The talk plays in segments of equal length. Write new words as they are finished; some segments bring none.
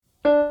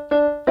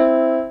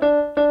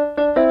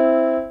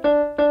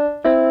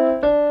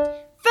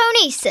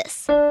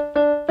Oasis.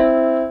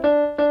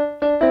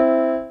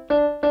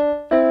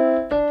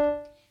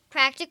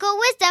 Practical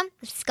Wisdom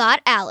with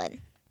Scott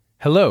Allen.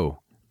 Hello,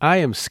 I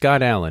am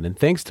Scott Allen, and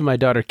thanks to my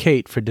daughter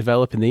Kate for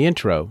developing the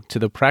intro to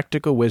the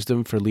Practical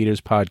Wisdom for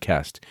Leaders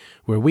podcast,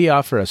 where we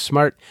offer a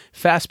smart,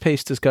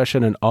 fast-paced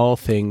discussion on all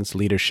things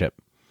leadership.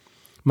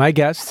 My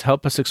guests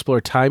help us explore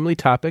timely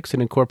topics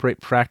and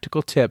incorporate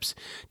practical tips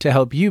to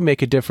help you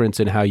make a difference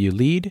in how you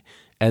lead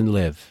and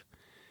live.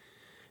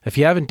 If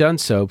you haven't done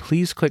so,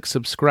 please click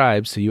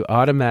subscribe so you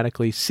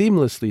automatically,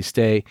 seamlessly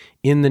stay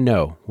in the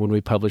know when we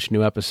publish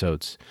new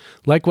episodes.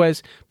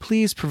 Likewise,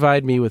 please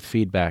provide me with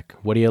feedback.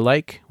 What do you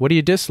like? What do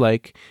you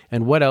dislike?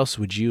 And what else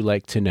would you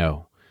like to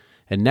know?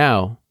 And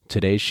now,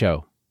 today's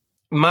show.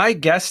 My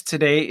guest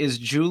today is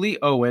Julie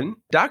Owen,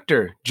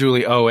 Dr.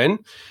 Julie Owen.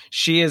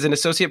 She is an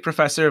associate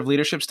professor of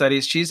leadership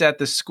studies. She's at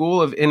the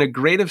School of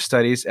Integrative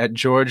Studies at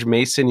George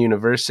Mason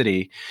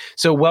University.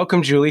 So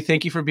welcome, Julie.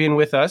 Thank you for being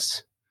with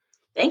us.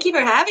 Thank you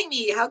for having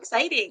me. How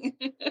exciting.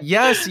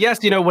 Yes.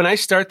 You know, when I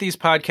start these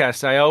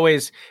podcasts, I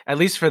always, at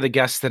least for the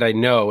guests that I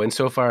know, and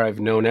so far I've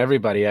known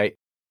everybody,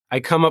 I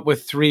come up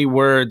with 3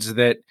 words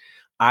that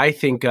I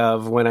think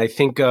of when I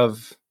think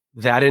of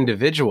that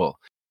individual.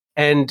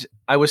 And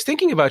I was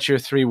thinking about your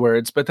 3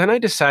 words, but then I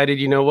decided,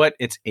 you know what?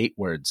 It's 8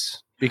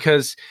 words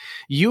because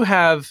you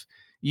have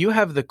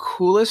the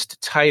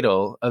coolest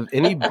title of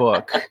any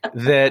book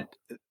that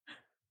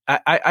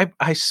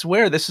I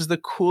swear this is the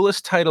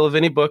coolest title of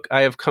any book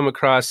I have come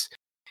across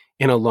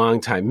in a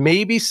long time.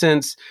 Maybe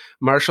since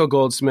Marshall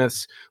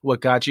Goldsmith's What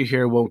Got You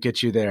Here Won't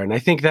Get You There. And I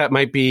think that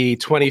might be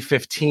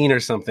 2015 or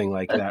something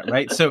like that,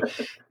 right? So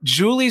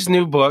Julie's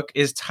new book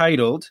is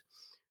titled,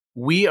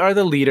 We Are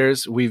the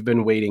Leaders We've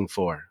Been Waiting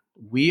For.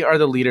 We are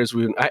the leaders.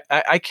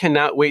 I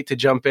cannot wait to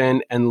jump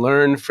in and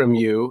learn from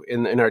you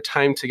in our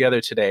time together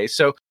today.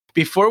 So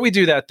before we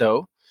do that,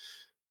 though,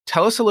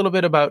 tell us a little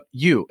bit about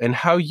you and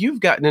how you've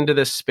gotten into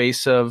this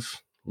space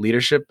of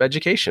leadership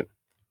education.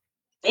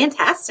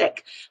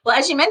 Fantastic. Well,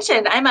 as you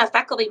mentioned, I'm a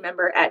faculty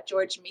member at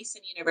George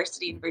Mason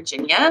University in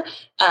Virginia,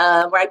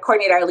 where I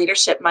coordinate our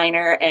leadership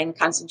minor and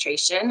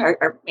concentration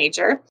or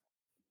major.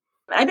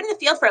 I've been in the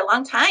field for a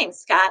long time,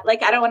 Scott.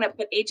 Like, I don't want to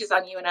put ages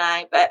on you and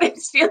I, but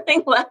it's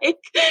feeling like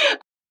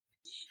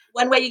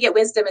one way you get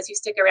wisdom is you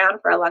stick around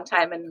for a long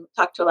time and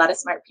talk to a lot of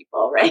smart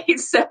people, right?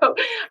 So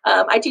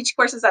I teach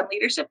courses on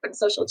leadership and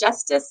social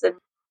justice, and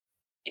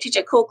I teach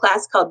a cool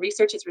class called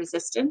Research is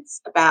Resistance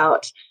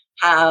about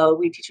how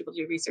we teach people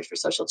to do research for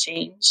social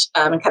change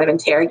and kind of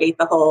interrogate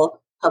the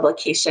whole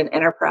publication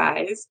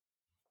enterprise.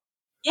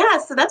 Yeah,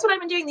 so that's what I've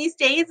been doing these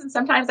days, and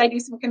sometimes I do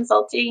some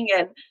consulting,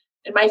 and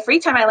in my free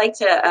time, I like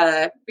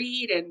to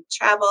read and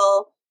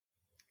travel.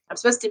 I'm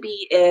supposed to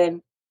be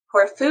in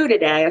Corfu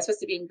today. I'm supposed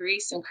to be in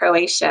Greece and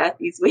Croatia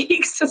these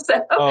weeks. So,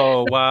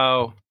 oh,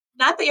 wow.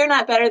 Not that you're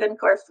not better than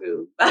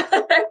Corfu, but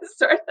I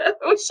sort of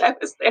wish I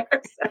was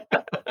there.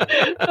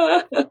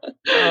 So.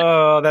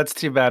 Oh, that's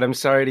too bad. I'm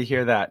sorry to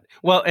hear that.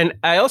 Well, and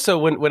I also,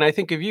 when I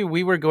think of you,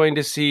 we were going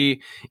to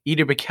see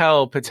Edie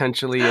Brickell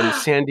potentially in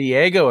San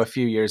Diego a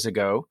few years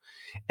ago.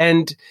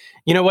 And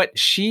you know what?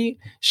 She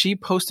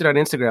posted on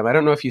Instagram. I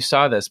don't know if you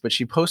saw this, but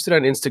she posted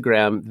on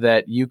Instagram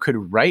that you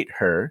could write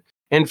her.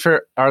 And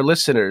for our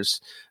listeners,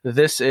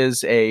 this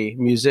is a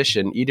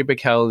musician. Edie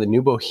Brickell and the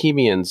New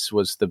Bohemians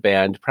was the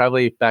band,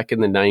 probably back in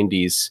the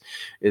 90s,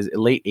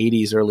 late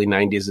 80s, early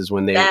 90s is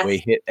when they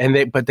hit.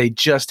 And but they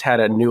just had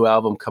a new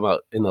album come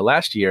out in the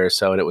last year or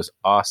so, and it was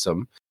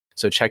awesome.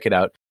 So check it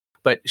out.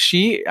 But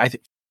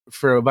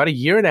for about a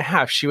year and a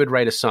half, she would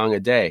write a song a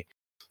day.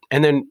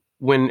 And then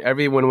when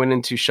everyone went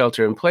into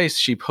shelter in place,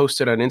 she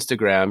posted on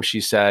Instagram,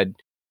 she said,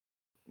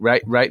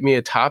 write me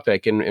a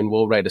topic and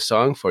we'll write a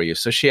song for you.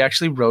 So she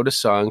actually wrote a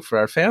song for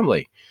our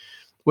family,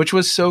 which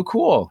was so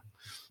cool.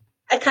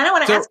 I kind of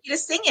want to ask you to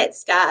sing it,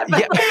 Scott. But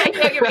yeah. I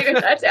know you're maybe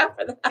not down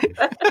for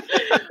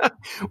that.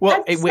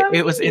 Well,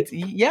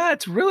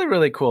 it's really,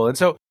 really cool. And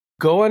so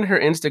go on her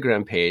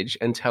Instagram page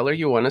and tell her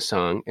you want a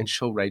song and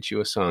she'll write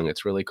you a song.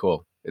 It's really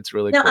cool. It's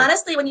really cool. Now,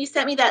 honestly, when you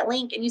sent me that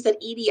link and you said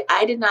Edie,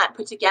 I did not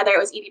put together it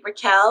was Edie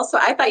Brickell. So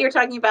I thought you were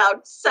talking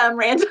about some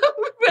random,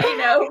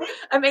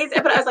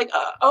 amazing. But I was like,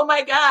 oh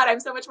my God, I'm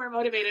so much more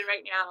motivated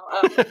right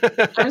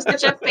now. I'm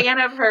such a fan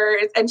of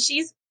hers. And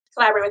she's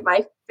collaborated with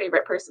my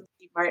favorite person,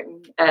 Steve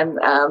Martin, and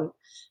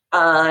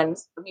on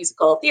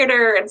musical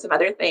theater and some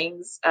other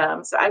things.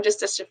 So I'm just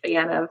such a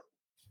fan of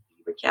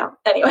Brickell.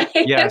 Anyway.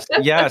 Yes.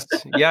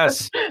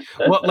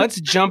 Well,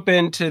 let's jump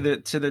into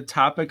the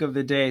topic of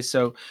the day.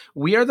 So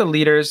we are the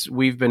leaders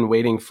we've been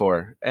waiting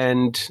for.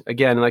 And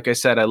again, like I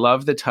said, I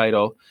love the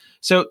title.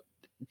 So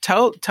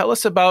tell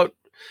us about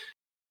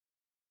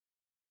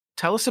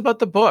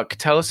the book.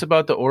 Tell us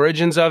about the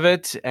origins of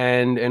it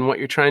and what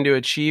you're trying to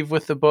achieve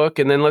with the book.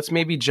 And then let's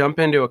maybe jump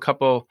into a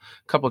couple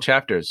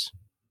chapters.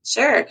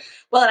 Sure.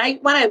 Well, and I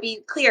want to be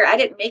clear, I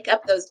didn't make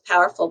up those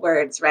powerful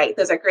words, right?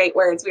 Those are great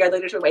words. We are the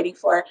leaders we're waiting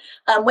for.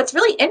 What's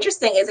really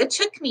interesting is it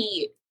took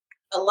me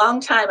a long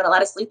time and a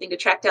lot of sleuthing to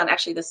track down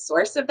actually the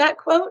source of that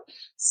quote.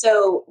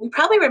 So we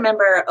probably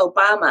remember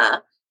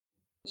Obama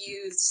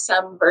used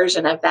some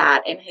version of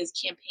that in his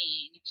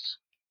campaign.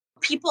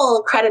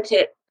 People credit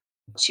it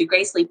to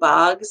Grace Lee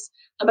Boggs,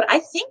 but I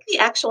think the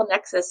actual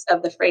nexus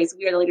of the phrase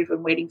 "we are the leaders we've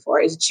been waiting for"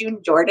 is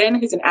June Jordan,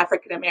 who's an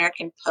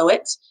African-American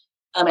poet.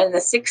 And in the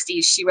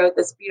 60s, she wrote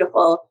this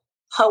beautiful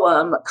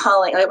poem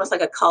calling, almost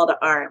like a call to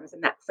arms,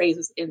 and that phrase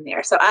was in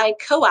there. So I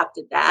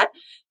co-opted that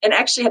and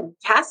actually had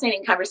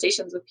fascinating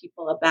conversations with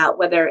people about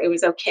whether it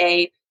was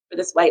okay for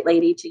this white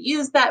lady to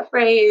use that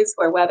phrase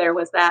or whether it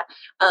was that.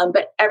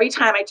 But every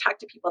time I talked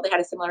to people, they had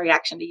a similar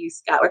reaction to you,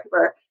 Scott, where people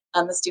were,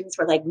 the students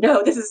were like,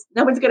 no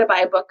one's going to buy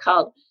a book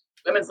called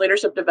Women's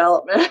Leadership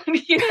Development.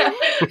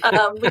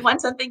 We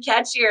want something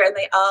catchier. And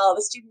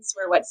the students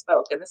were what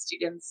spoke, and the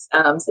students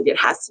said it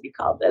has to be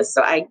called this.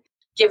 So I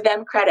give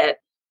them credit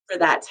for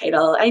that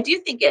title. I do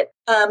think it.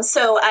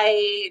 So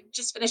I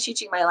just finished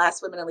teaching my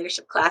last Women in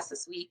Leadership class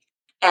this week,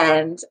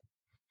 and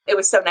it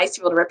was so nice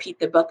to be able to repeat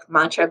the book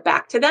mantra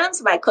back to them.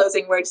 So my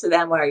closing words to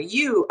them were,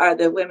 "You are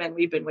the women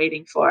we've been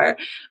waiting for."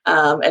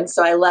 And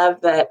so I love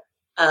that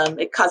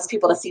it causes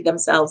people to see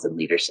themselves in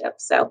leadership.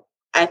 So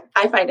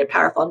I find it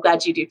powerful. I'm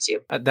glad you do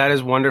too. That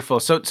is wonderful.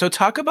 So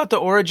talk about the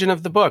origin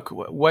of the book.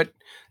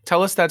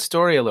 Tell us that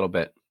story a little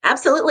bit.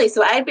 Absolutely.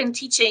 So I've been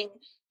teaching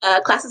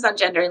classes on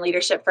gender and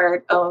leadership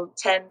for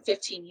 10,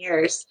 15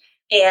 years.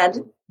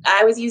 And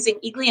I was using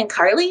Eagly and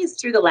Carley's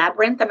Through the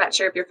Labyrinth. I'm not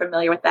sure if you're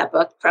familiar with that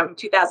book from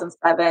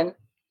 2007.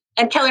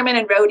 And Kellerman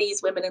and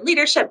Rohde's Women in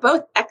Leadership,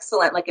 both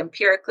excellent, like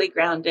empirically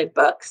grounded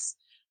books.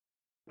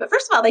 But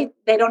first of all,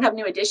 they don't have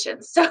new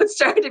editions. So it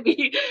started to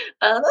be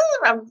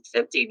around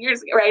 15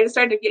 years ago, right? It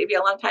started to be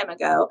a long time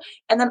ago.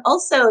 And then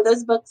also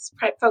those books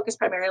focus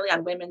primarily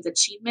on women's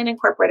achievement in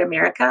corporate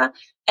America.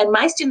 And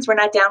my students were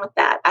not down with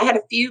that. I had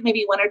a few,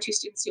 maybe one or two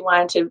students who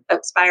wanted to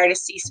aspire to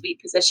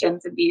C-suite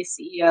positions and be a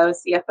CEO,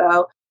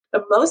 CFO.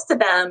 But most of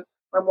them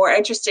were more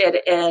interested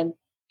in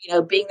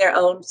being their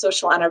own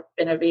social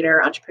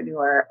innovator,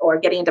 entrepreneur, or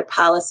getting into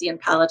policy and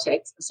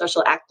politics and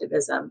social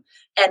activism.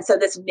 And so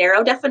this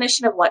narrow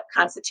definition of what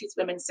constitutes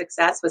women's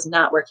success was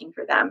not working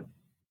for them.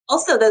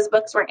 Also, those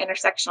books weren't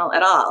intersectional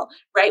at all,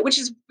 right? Which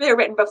is they were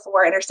written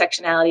before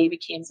intersectionality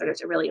became sort of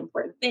a really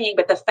important thing.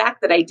 But the fact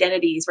that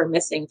identities were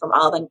missing from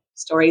all the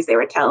stories they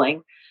were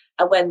telling,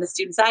 and when the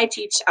students I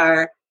teach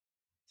are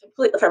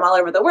completely from all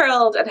over the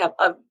world and have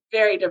a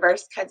very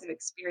diverse kinds of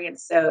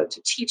experience. So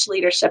to teach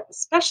leadership,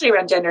 especially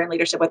around gender and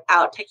leadership,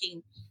 without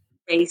taking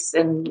race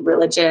and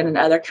religion and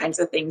other kinds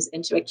of things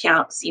into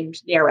account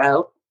seemed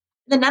narrow.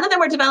 And then none of them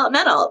were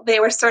developmental. They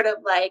were sort of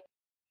like,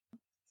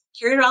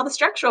 here are all the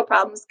structural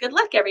problems. Good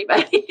luck,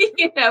 everybody.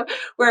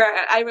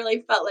 Where I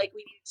really felt like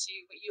we need to,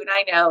 what you and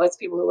I know as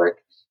people who work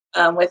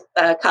with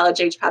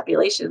college-age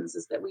populations,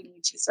 is that we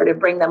need to sort of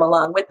bring them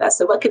along with us.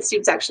 So what could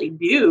students actually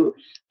do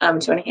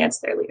to enhance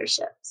their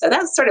leadership? So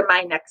that's sort of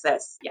my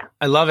nexus. Yeah.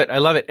 I love it.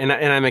 And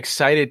I'm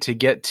excited to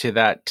get to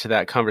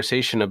that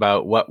conversation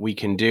about what we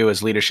can do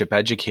as leadership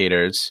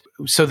educators.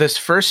 So this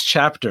first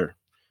chapter,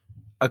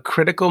 a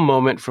critical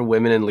moment for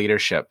women in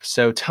leadership.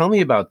 So tell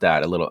me about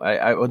that a little.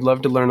 I would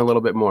love to learn a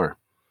little bit more.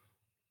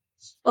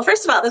 Well,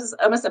 first of all, this is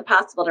almost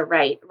impossible to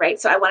write, right?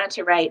 So I wanted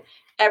to write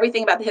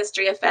everything about the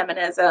history of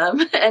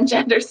feminism and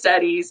gender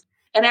studies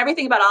and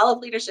everything about all of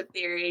leadership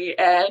theory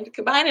and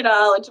combine it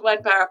all into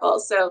one powerful.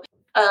 So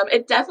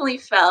it definitely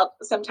felt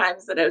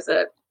sometimes that it was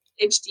an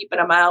inch deep and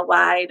a mile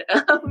wide,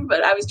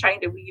 but I was trying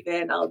to weave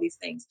in all of these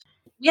things.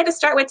 We had to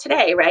start with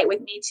today, right?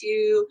 With Me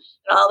Too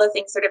and all the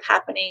things sort of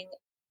happening,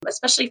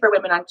 especially for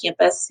women on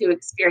campus who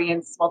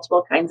experience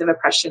multiple kinds of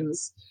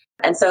oppressions.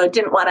 And so I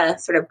didn't want to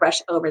sort of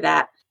brush over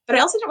that. But I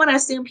also didn't want to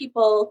assume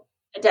people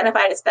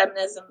identified as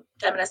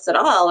feminists at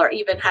all, or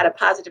even had a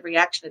positive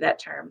reaction to that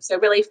term. So I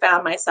really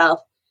found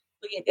myself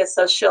looking at the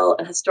social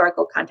and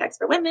historical context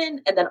for women.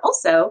 And then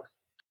also,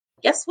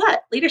 guess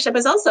what? Leadership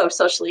is also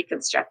socially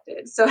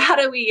constructed. So how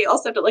do we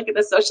also have to look at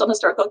the social and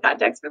historical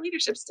context for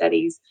leadership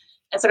studies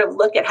and sort of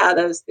look at how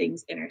those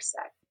things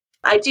intersect?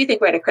 I do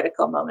think we're at a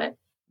critical moment.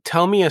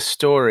 Tell me a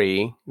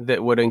story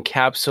that would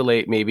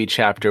encapsulate maybe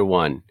chapter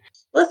 1.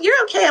 Well, if you're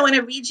okay, I want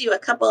to read you a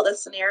couple of the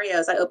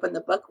scenarios I opened the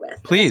book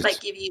with. Please. This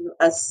might give you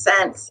a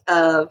sense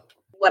of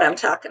what I'm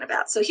talking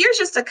about. So here's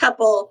just a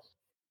couple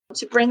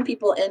to bring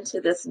people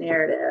into this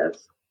narrative.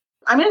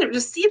 I'm going to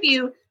just see if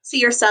you see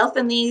yourself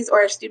in these,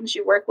 or students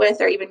you work with,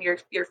 or even your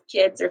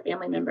kids or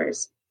family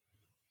members.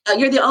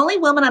 You're the only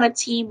woman on a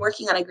team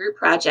working on a group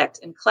project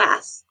in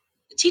class.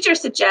 The teacher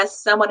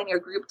suggests someone in your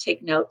group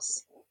take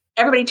notes.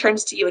 Everybody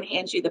turns to you and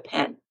hands you the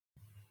pen.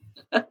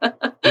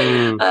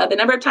 The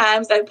number of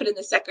times I've put in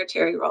the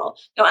secretary role.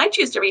 No, I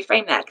choose to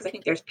reframe that because I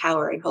think there's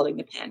power in holding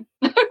the pen,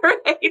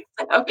 right?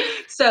 But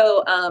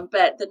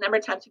the number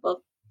of times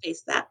people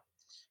face that.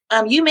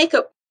 You make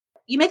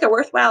a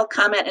worthwhile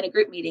comment in a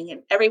group meeting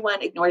and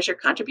everyone ignores your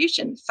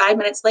contribution. 5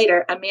 minutes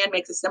later, a man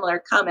makes a similar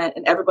comment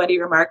and everybody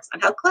remarks on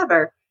how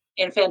clever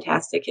and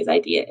fantastic his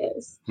idea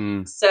is.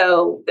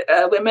 So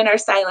women are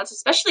silenced,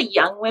 especially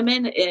young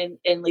women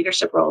in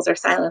leadership roles are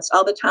silenced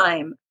all the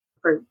time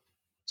for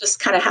just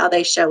kind of how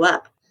they show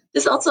up.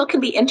 This also can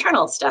be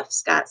internal stuff,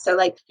 Scott. So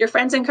like your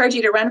friends encourage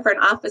you to run for an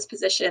officer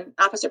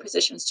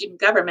position in student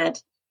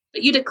government,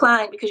 but you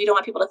decline because you don't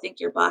want people to think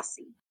you're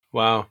bossy.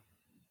 Wow.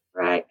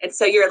 Right. And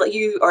so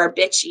you are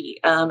bitchy.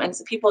 And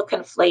so people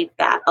conflate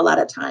that a lot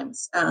of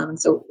times.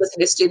 So listen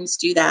to students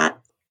do that.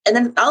 And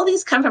then all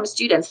these come from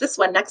students.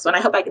 Next one,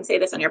 I hope I can say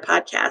this on your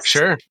podcast.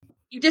 Sure.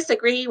 You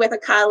disagree with a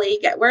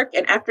colleague at work,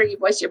 and after you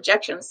voice your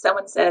objections,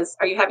 someone says,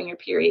 "Are you having your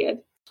period?"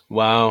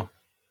 Wow.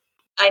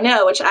 I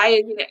know,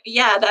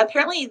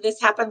 apparently this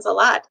happens a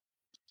lot.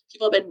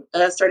 People have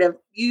been sort of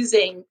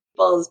using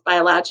people's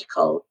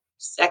biological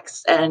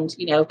sex and,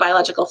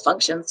 biological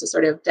functions to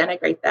sort of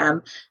denigrate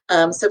them.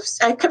 So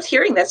I kept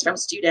hearing this from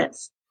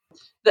students.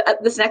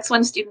 This next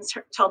one, students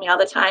told me all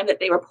the time that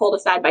they were pulled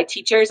aside by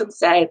teachers and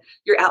said,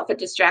 "Your outfit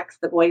distracts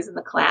the boys in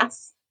the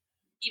class,"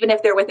 even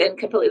if they're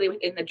completely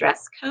within the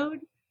dress code.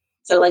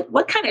 So like,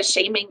 what kind of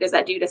shaming does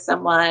that do to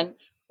someone?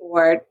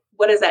 Or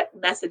what is that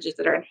messages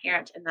that are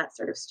inherent in that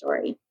sort of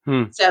story?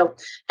 So,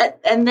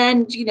 and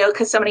then,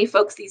 because so many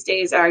folks these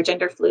days are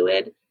gender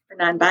fluid or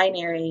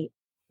non-binary,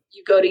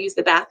 you go to use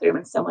the bathroom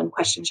and someone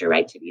questions your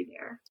right to be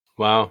there.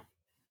 Wow.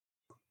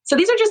 So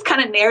these are just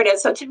kind of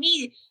narratives. So to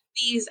me,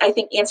 these, I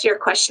think, answer your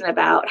question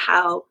about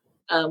how,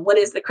 what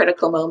is the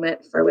critical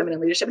moment for women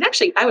in leadership? And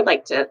actually, I would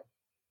like to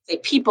say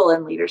people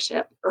in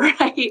leadership,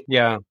 right?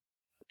 Yeah.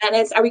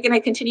 And are we going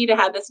to continue to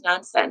have this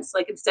nonsense?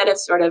 Like, instead of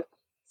sort of,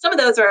 some of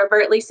those are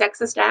overtly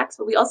sexist acts,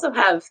 but we also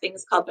have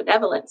things called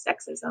benevolent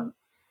sexism,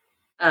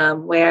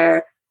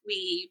 where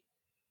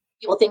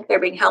people think they're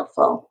being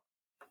helpful,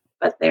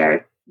 but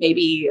they're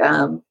maybe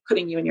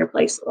putting you in your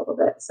place a little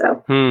bit.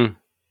 So,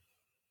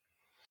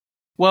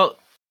 Well,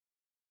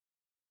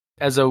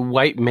 as a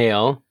white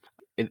male,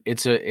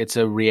 it's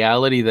a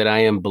reality that I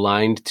am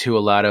blind to a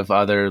lot of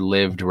other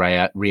lived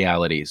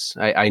realities.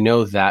 I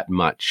know that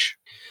much.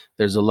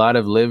 There's a lot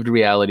of lived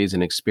realities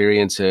and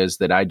experiences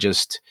that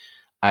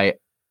I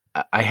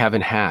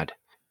haven't had.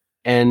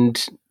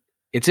 And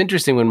it's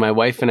interesting when my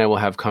wife and I will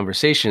have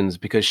conversations,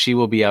 because she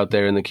will be out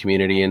there in the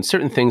community and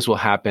certain things will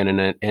happen.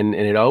 And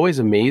it always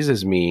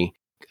amazes me.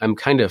 I'm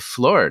kind of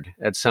floored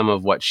at some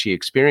of what she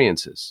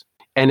experiences.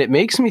 And it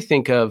makes me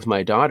think of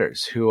my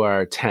daughters who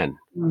are 10.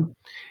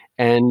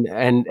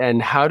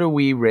 And how do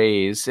we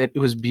raise, it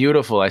was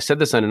beautiful. I said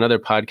this on another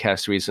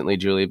podcast recently,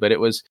 Julie, but it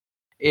was,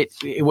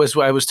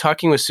 I was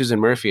talking with Susan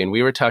Murphy, and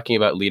we were talking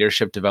about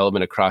leadership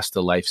development across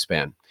the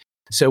lifespan.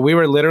 So we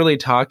were literally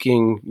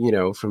talking,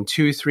 from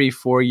 2, 3,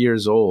 4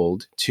 years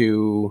old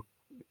to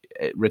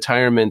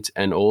retirement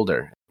and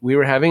older. We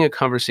were having a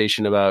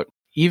conversation about,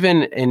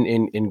 even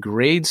in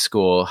grade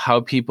school, how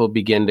people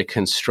begin to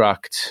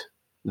construct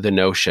the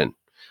notion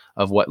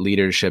of what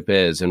leadership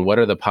is and what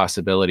are the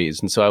possibilities.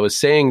 And so I was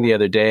saying the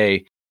other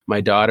day, my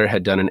daughter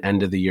had done an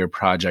end of the year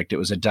project. It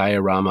was a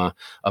diorama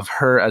of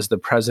her as the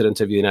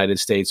president of the United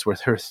States with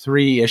her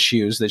 3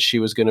 issues that she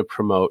was going to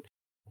promote.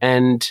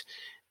 And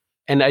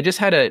I just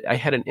had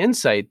an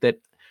insight that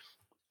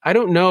I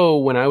don't know,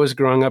 when I was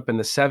growing up in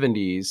the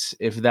 70s,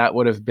 if that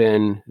would have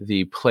been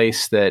the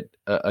place that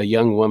a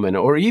young woman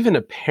or even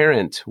a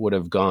parent would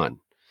have gone.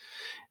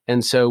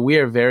 And so we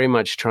are very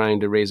much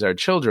trying to raise our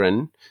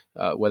children,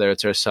 whether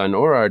it's our son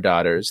or our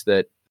daughters,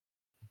 that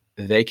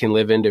they can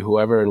live into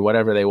whoever and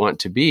whatever they want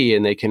to be,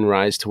 and they can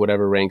rise to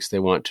whatever ranks they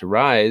want to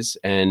rise.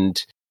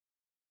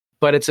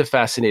 But it's a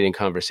fascinating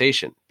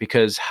conversation,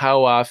 because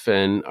how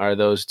often are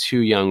those 2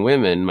 young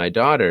women, my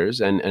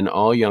daughters, and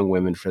all young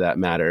women for that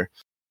matter,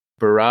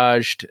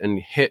 barraged and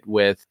hit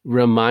with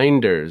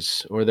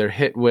reminders, or they're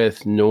hit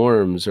with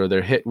norms, or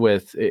they're hit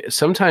with,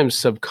 sometimes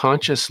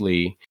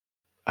subconsciously,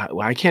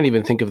 I can't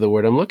even think of the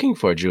word I'm looking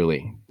for,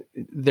 Julie.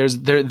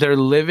 They're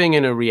living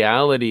in a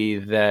reality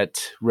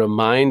that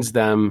reminds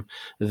them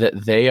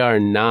that they are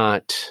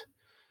not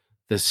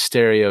the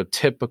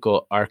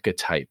stereotypical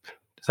archetype.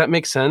 Does that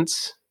make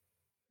sense?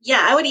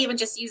 Yeah, I would even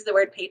just use the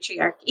word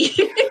patriarchy.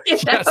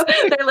 Yes.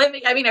 We're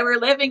living in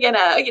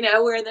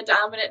where the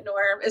dominant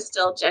norm is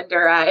still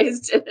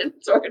genderized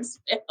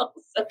towards males.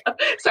 So,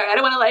 sorry, I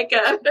don't want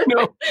to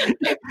No,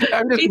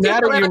 I'm just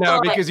mad at you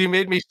now because you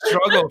made me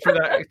struggle for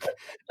that.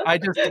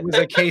 It was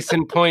a case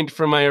in point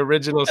for my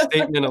original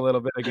statement a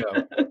little bit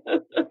ago.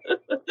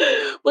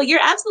 Well,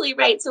 you're absolutely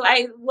right. So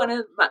one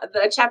of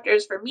the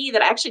chapters for me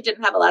that I actually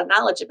didn't have a lot of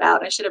knowledge about,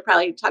 and I should have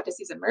probably talked to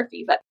Susan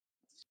Murphy, but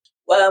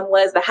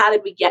was the how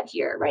did we get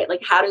here, right?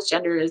 Like, how does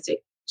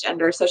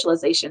gender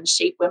socialization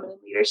shape women in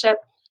leadership?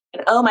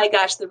 And oh my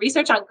gosh, the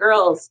research on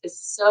girls is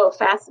so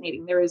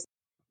fascinating. First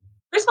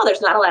of all,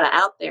 there's not a lot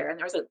out there. And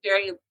there was a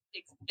very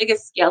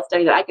biggest scale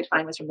study that I could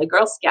find was from the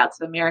Girl Scouts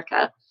of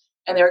America.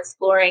 And they're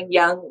exploring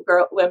young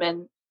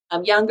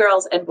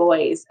girls and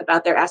boys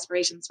about their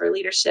aspirations for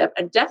leadership,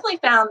 and definitely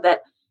found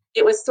that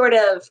it was sort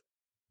of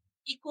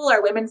equal,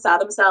 or women saw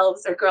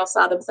themselves, or girls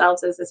saw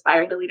themselves as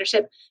aspiring to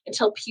leadership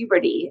until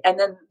puberty. And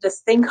then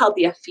this thing called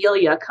the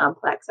Ophelia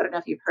complex. I don't know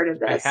if you've heard of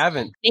this. I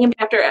haven't. Named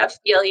after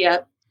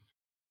Ophelia.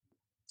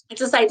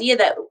 It's this idea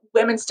that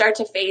women start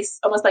to face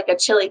almost like a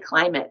chilly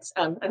climate.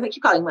 I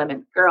keep calling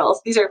women girls.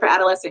 These are for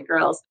adolescent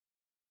girls.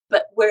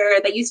 But where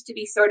they used to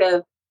be sort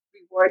of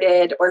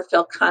supported or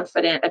feel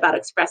confident about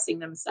expressing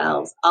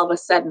themselves, all of a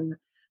sudden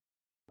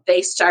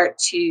they start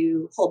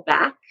to hold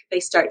back. They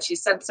start to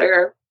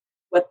censor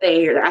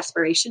their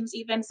aspirations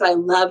even. So I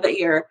love that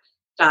your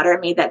daughter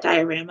made that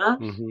diorama.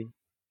 Mm-hmm.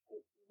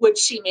 Would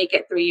she make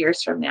it 3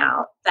 years from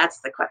now?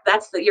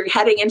 You're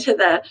heading into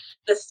the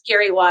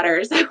scary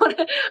waters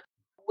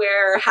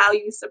where how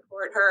you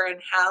support her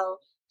and how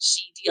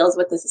she deals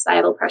with the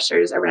societal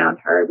pressures around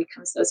her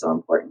becomes so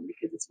important,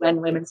 because it's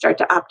when women start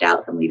to opt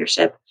out from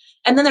leadership.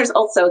 And then there's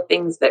also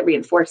things that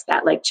reinforce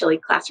that, like chilly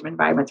classroom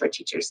environments where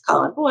teachers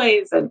call on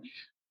boys and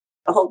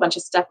a whole bunch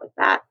of stuff like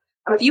that.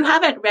 If you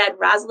haven't read,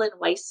 Rosalind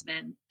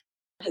Weissman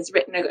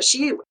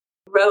she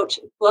wrote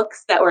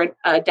books that were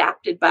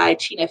adapted by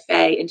Tina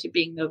Fey into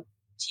being the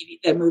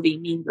movie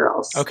Mean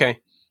Girls. Okay.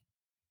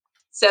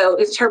 So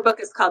her book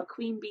is called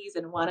Queen Bees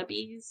and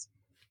Wannabes.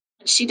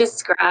 And she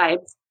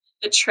describes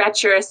the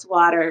treacherous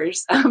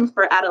waters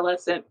for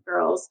adolescent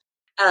girls.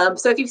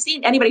 So if you've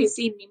seen anybody who's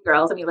seen Mean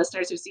Girls, any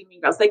listeners who've seen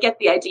Mean Girls, they get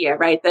the idea,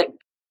 right? That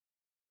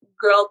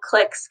girl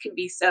cliques can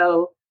be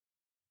so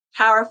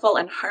powerful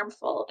and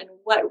harmful. And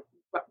what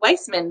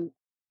Weissman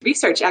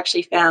research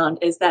actually found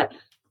is that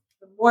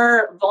the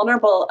more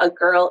vulnerable a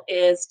girl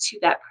is to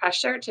that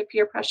pressure, to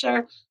peer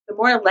pressure, the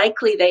more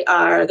likely they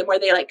are, the more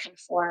they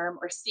conform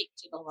or seek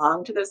to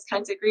belong to those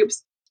kinds of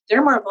groups.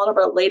 They're more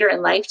vulnerable later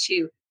in life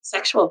to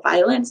sexual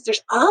violence.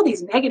 There's all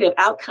these negative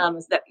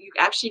outcomes that you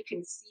actually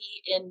can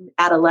see in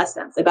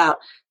adolescence about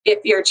if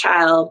your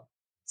child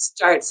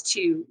starts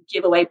to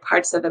give away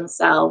parts of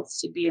themselves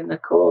to be in the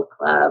cool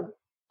club,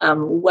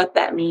 what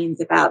that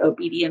means about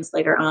obedience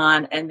later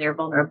on and their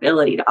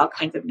vulnerability to all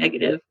kinds of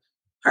negative,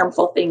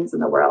 harmful things in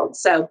the world.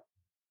 So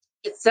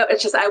it's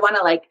just, I want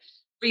to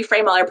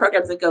reframe all our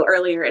programs and go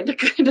earlier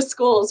into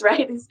schools,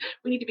 right?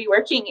 We need to be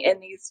working in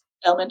these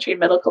elementary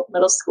and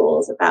middle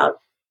schools about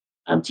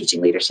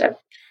teaching leadership.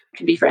 It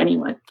can be for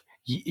anyone.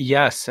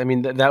 Yes. I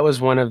mean, that was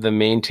one of the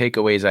main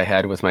takeaways I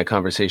had with my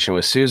conversation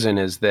with Susan,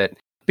 is that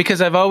because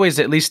I've always,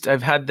 at least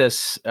I've had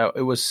this,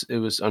 it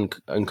was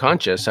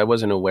unconscious. I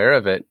wasn't aware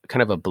of it,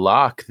 kind of a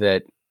block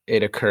that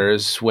it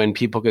occurs when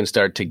people can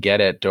start to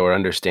get it or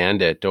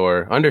understand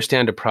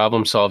a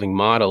problem-solving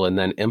model and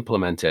then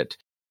implement it.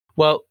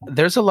 Well,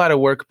 there's a lot of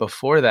work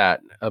before that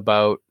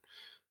about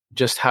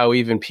just how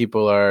even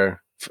people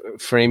are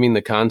framing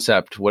the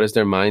concept. What is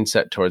their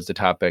mindset towards the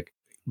topic?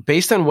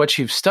 Based on what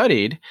you've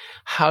studied,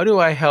 how do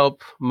I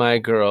help my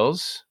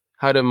girls?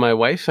 How do my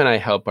wife and I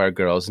help our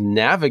girls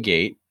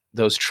navigate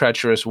those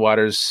treacherous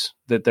waters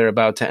that they're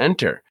about to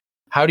enter?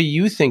 How do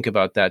you think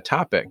about that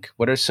topic?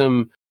 What are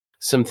some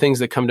things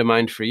that come to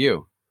mind for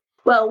you?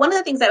 Well, one of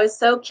the things I was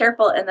so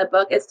careful in the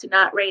book is to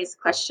not raise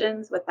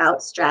questions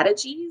without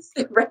strategies,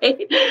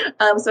 right?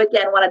 So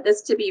again, wanted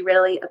this to be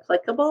really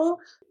applicable.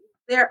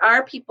 There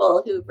are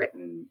people who've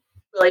written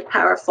really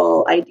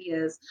powerful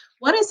ideas.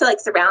 One is to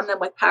surround them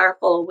with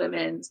powerful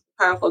women,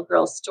 powerful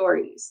girl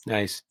stories.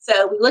 Nice.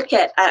 So we look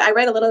at, I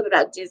read a little bit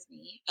about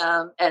Disney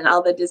and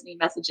all the Disney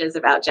messages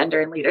about gender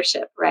and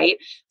leadership, right?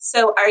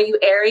 So are you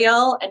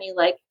Ariel and you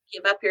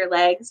give up your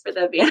legs for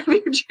the man of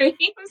your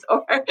dreams,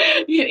 or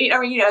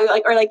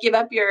give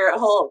up your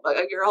whole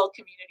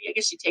community? I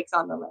guess she takes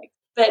on the legs.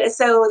 But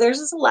so there's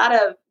just a lot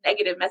of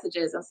negative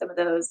messages on some of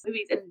those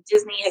movies, and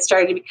Disney has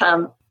started to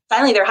become,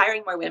 finally they're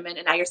hiring more women,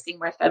 and now you're seeing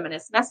more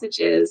feminist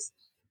messages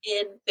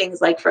in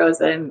things like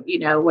Frozen,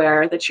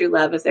 where the true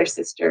love is their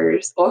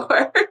sisters,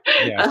 or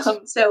yes.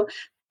 So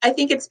I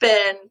think it's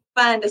been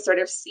fun to sort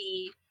of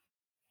see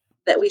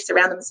that we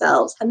surround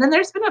themselves. And then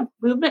there's been a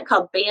movement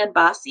called Ban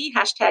Bossy,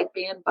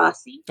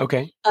 #BanBossy.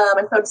 Okay.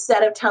 And so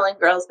instead of telling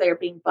girls they're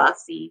being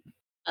bossy,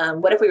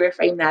 what if we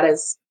reframe that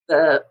as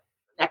the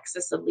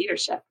nexus of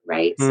leadership,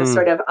 right? So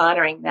sort of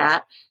honoring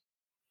that.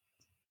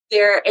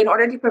 In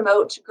order to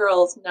promote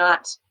girls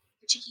not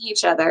critiquing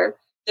each other,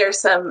 there's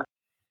some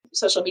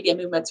social media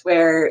movements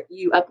where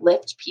you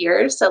uplift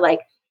peers. So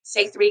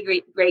say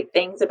 3 great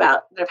things that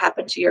have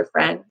happened to your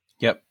friend.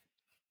 Yep.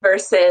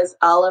 Versus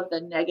all of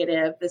the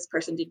negative, this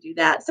person did do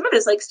that. Some of it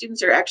is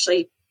students are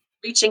actually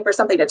reaching for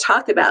something to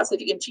talk about. So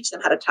if you can teach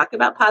them how to talk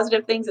about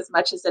positive things as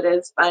much as it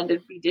is fun to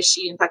be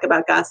dishy and talk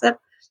about gossip,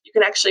 you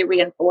can actually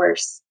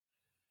reinforce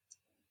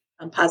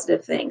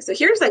positive things. So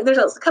there's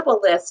a couple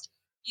lists.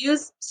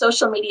 Use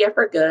social media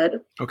for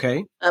good.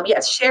 Okay.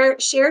 Yes, share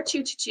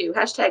 222,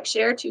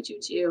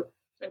 #share222, to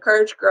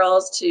encourage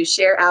girls to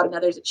share out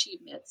another's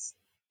achievements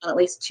on at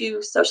least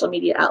 2 social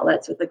media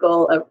outlets, with the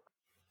goal of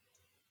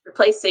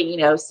replacing,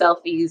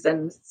 selfies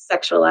and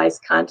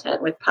sexualized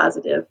content with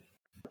positive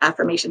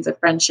affirmations of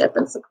friendship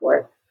and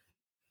support.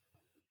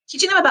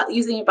 Teaching them about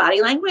using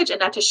body language and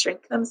not to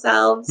shrink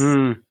themselves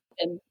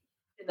in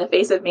the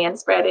face of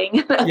manspreading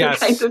and other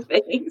kinds of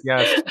things.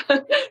 Yes.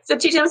 So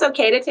teaching them it's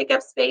okay to take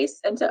up space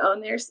and to own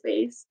their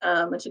space,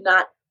 and to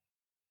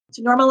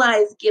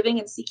normalize giving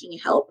and seeking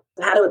help.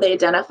 How do they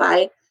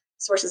identify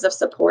sources of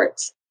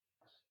support?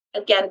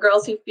 Again,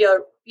 girls who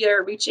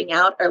fear reaching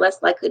out are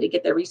less likely to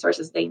get the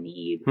resources they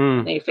need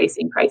when they're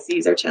facing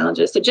crises or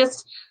challenges. So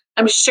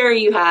I'm sure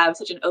you have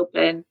such an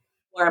open,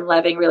 warm,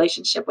 loving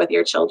relationship with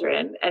your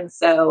children. And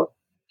so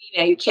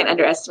You can't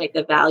underestimate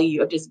the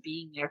value of just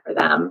being there for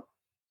them.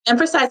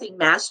 Emphasizing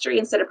mastery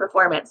instead of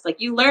performance. Like,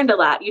 you learned a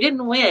lot. You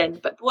didn't win,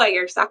 but boy,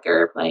 your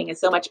soccer playing is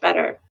so much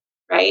better,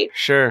 right?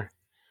 Sure.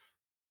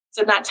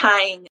 So not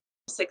tying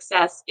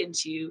success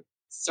into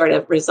sort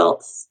of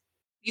results.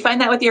 You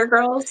find that with your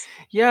girls?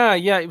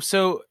 Yeah.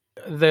 So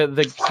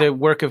the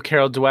work of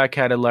Carol Dweck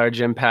had a large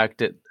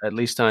impact, at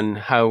least on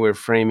how we're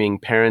framing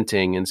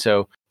parenting. And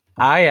so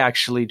I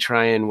actually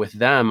try and with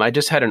them, I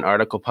just had an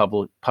article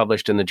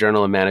published in the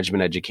Journal of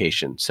Management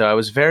Education. So I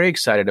was very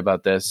excited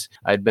about this.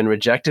 I'd been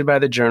rejected by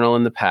the journal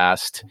in the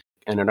past,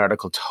 and an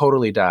article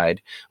totally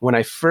died. When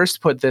I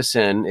first put this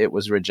in, it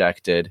was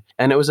rejected,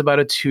 and it was about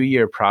a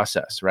 2-year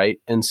process, right?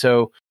 And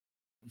so,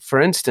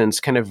 for instance,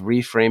 kind of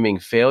reframing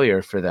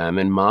failure for them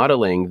and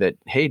modeling that,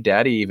 hey,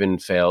 daddy even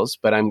fails,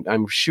 but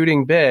I'm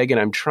shooting big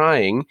and I'm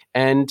trying.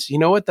 And you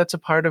know what? That's a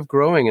part of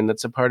growing, and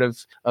that's a part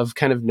of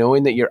kind of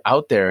knowing that you're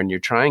out there and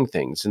you're trying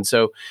things. And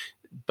so,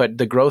 but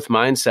the growth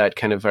mindset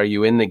kind of, are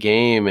you in the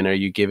game and are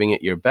you giving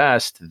it your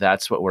best?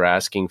 That's what we're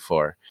asking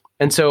for.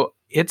 And so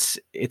it's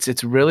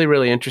really,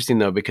 really interesting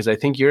though, because I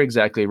think you're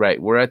exactly right.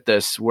 We're at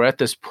this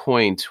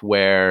point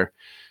where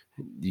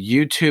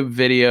YouTube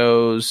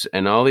videos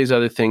and all these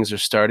other things are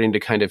starting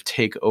to kind of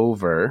take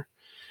over,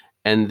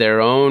 and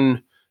their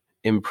own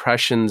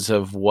impressions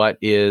of what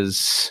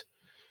is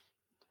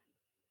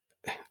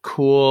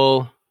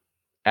cool,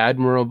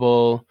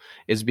 admirable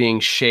is being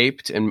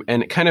shaped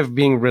and kind of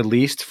being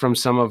released from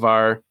some of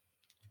our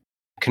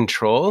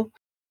control.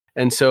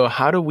 And so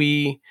how do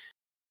we,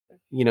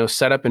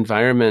 set up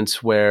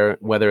environments where,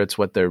 whether it's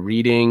what they're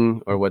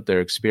reading or what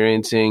they're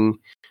experiencing.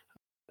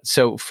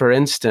 So, for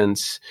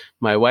instance,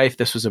 my wife,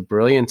 this was a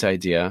brilliant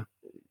idea.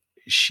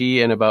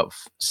 She and about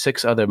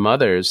 6 other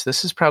mothers,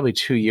 this is probably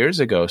 2 years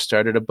ago,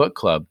 started a book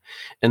club.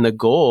 And the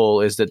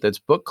goal is that this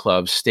book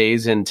club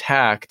stays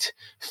intact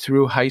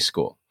through high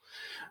school.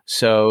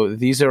 So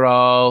these are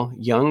all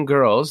young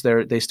girls.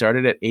 They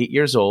started at 8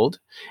 years old,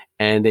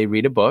 and they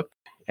read a book,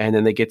 and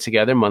then they get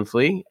together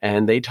monthly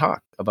and they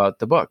talk about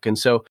the book. And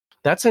so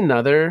that's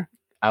another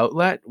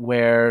outlet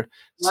where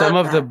some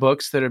of the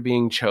books that are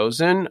being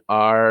chosen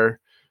are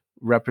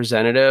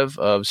representative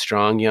of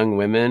strong young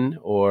women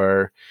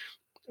or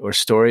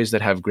stories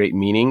that have great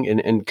meaning.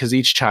 And because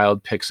each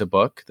child picks a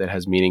book that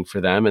has meaning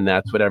for them, and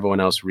that's what everyone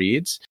else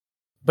reads.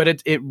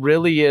 But it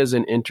really is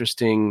an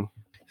interesting,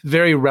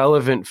 very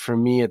relevant for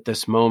me at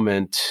this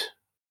moment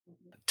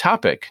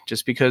topic,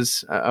 just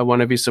because I want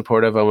to be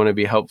supportive, I want to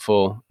be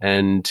helpful,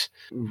 and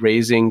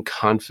raising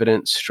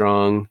confident,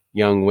 strong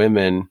young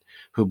women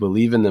who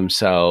believe in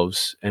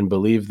themselves and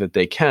believe that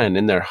they can,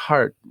 in their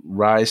heart,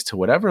 rise to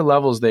whatever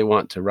levels they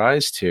want to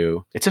rise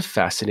to. It's a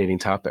fascinating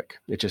topic.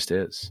 It just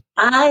is.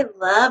 I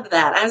love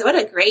that. What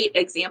a great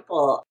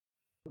example.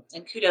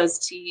 And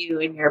kudos to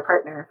you and your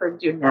partner for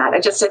doing that.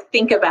 And just to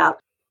think about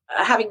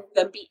having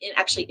them be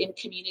actually in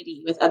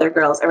community with other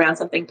girls around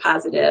something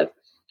positive,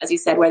 as you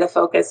said, where the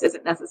focus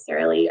isn't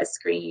necessarily a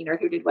screen or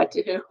who did what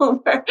to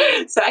whom.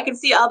 So I can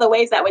see all the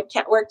ways that would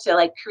work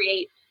to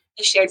create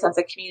a shared sense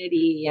of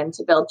community and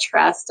to build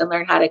trust and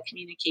learn how to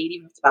communicate,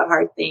 even if it's about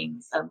hard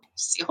things.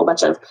 See a whole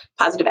bunch of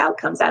positive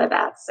outcomes out of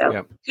that.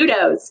 So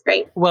Kudos.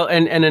 Great. Well,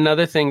 and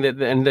another thing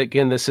and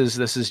again, this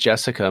is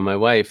Jessica, my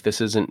wife.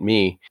 This isn't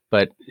me,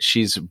 but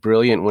she's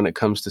brilliant when it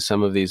comes to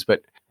some of these.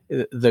 But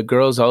the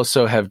girls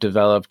also have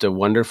developed a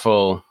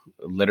wonderful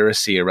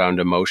literacy around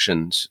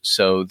emotions.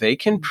 So they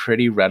can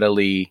pretty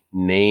readily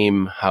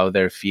name how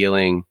they're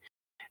feeling.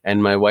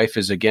 And my wife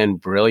is, again,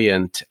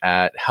 brilliant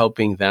at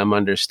helping them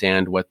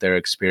understand what they're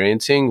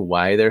experiencing,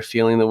 why they're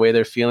feeling the way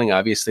they're feeling.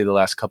 Obviously, the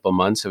last couple of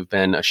months have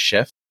been a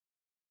shift.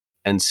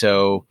 And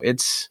so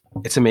it's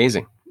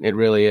amazing. It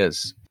really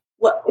is.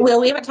 Well,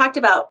 we haven't talked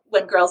about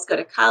when girls go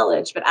to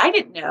college, but I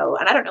didn't know,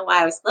 and I don't know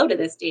why I was slow to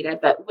this data,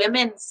 but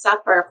women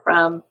suffer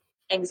from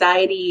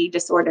anxiety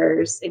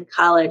disorders in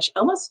college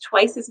almost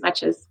twice as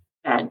much as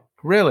men.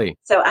 Really?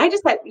 So I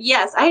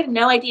had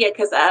no idea,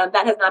 because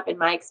that has not been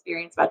my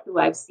experience about who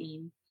I've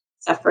seen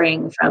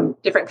suffering from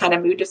different kind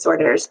of mood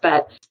disorders.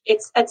 But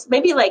it's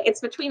maybe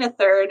it's between a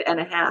third and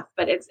a half,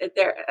 but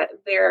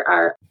there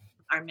are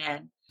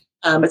men.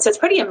 So it's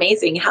pretty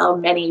amazing how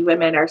many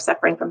women are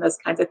suffering from those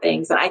kinds of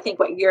things. And I think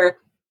what you're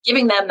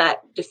giving them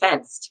that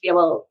defense to be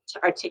able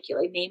to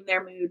articulate, name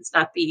their moods,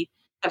 not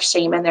have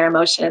shame in their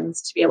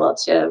emotions, to be able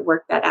to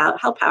work that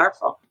out. How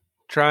powerful.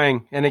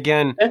 Trying. And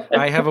again,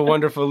 I have a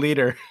wonderful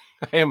leader.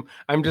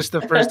 I'm just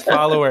the first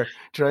follower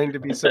trying to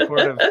be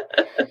supportive.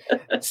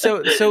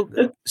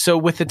 So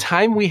with the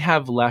time we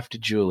have left,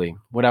 Julie,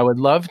 what I would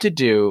love to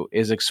do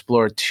is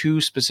explore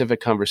 2 specific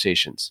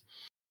conversations.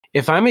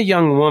 If I'm a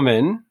young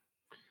woman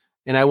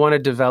and I want to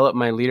develop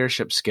my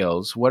leadership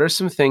skills, what are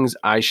some things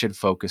I should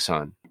focus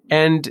on?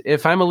 And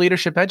if I'm a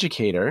leadership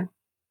educator,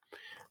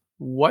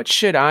 what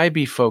should I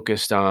be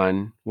focused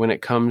on when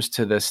it comes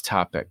to this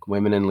topic,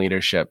 women in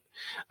leadership?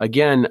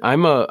 Again,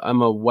 I'm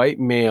a white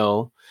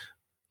male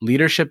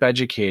leadership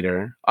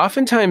educator.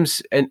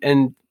 Oftentimes,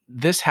 and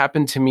This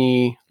happened to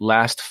me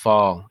last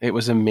fall. It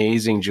was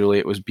amazing, Julie.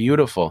 It was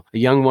beautiful. A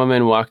young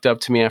woman walked up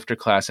to me after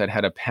class. I'd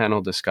had a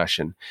panel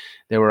discussion.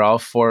 There were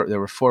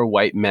four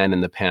white men in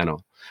the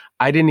panel.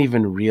 I didn't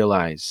even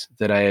realize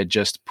that I had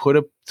just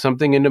put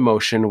something into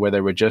motion where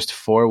there were just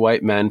four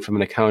white men from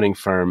an accounting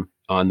firm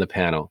on the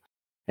panel.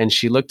 And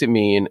she looked at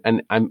me,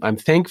 and I'm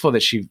thankful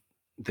that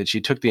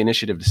she took the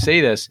initiative to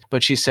say this,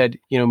 but she said,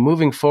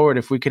 moving forward,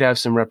 if we could have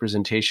some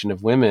representation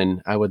of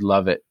women, I would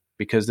love it,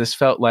 because this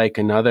felt like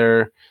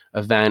another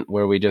event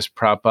where we just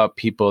prop up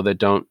people that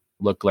don't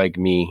look like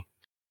me.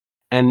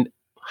 And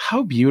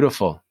how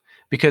beautiful,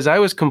 because I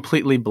was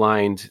completely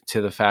blind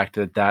to the fact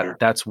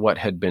that's what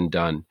had been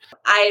done.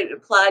 I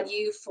applaud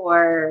you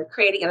for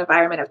creating an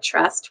environment of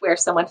trust where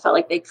someone felt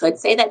like they could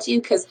say that to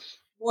you, because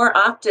more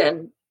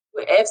often,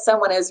 if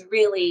someone is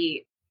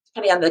really,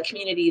 depending on the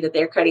community that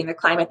they're creating, the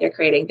climate they're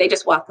creating, they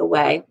just walk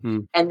away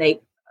and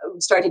they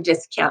start to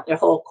discount their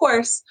whole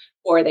course,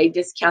 or they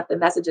discount the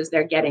messages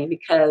they're getting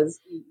because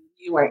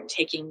you weren't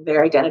taking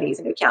their identities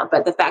into account.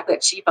 But the fact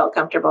that she felt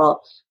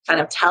comfortable kind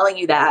of telling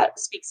you that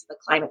speaks to the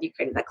climate you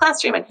created in the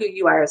classroom and who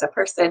you are as a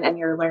person and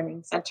your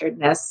learning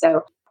centeredness.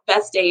 So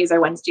best days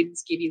are when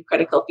students give you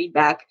critical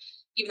feedback,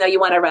 even though you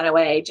want to run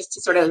away, just to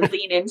sort of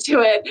lean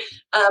into it.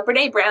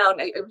 Brene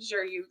Brown, I'm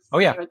sure you've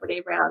familiar with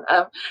Brene Brown.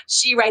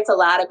 She writes a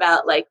lot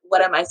about like,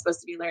 what am I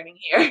supposed to be learning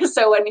here?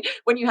 So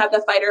when you have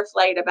the fight or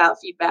flight about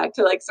feedback,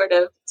 to like sort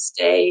of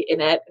stay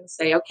in it and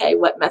say, okay,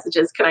 what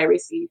messages can I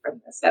receive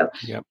from this? So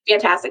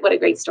fantastic. What a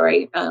great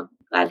story. Glad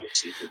that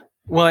she did that.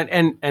 Well,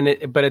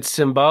 but it's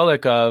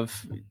symbolic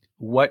of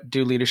what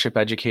do leadership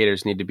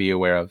educators need to be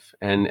aware of?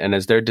 And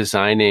as they're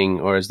designing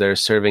or as they're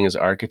serving as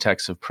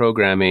architects of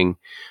programming,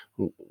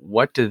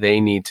 what do they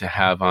need to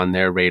have on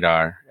their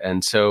radar?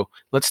 And so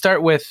let's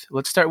start with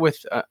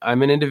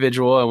I'm an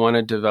individual. I want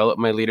to develop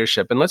my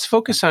leadership, and let's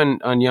focus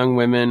on young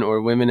women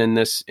or women in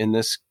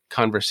this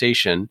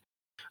conversation.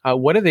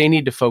 What do they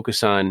need to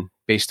focus on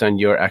based on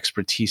your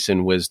expertise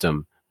and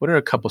wisdom? What are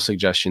a couple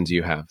suggestions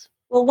you have?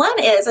 Well,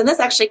 one is, and this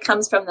actually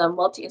comes from the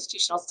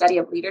Multi-Institutional Study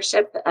of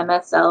Leadership, the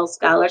MSL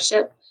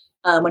Scholarship,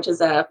 which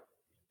is a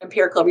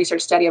empirical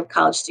research study of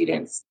college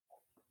students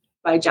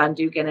by John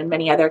Dugan and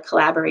many other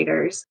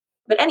collaborators.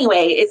 But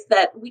anyway, it's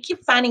that we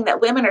keep finding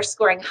that women are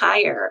scoring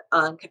higher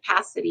on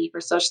capacity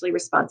for socially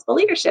responsible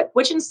leadership,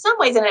 which in some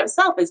ways in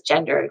itself is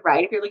gendered,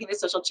 right? If you're looking at the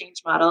social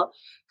change model,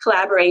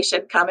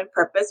 collaboration, common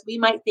purpose, we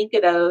might think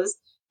of those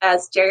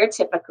as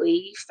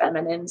stereotypically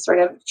feminine sort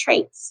of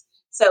traits.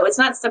 So it's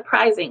not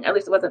surprising, at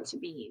least it wasn't to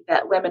me,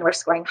 that women were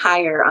scoring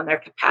higher on their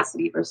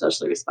capacity for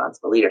socially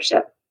responsible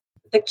leadership.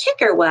 The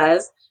kicker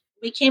was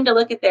we came to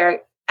look at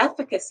their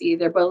efficacy,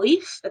 their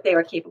belief that they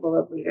were capable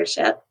of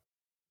leadership.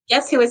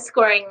 Guess who was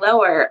scoring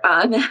lower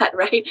on that,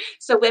 right?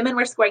 So women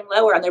were scoring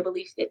lower on their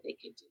belief that they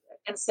could do it.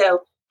 And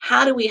so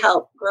how do we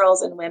help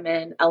girls and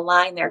women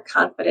align their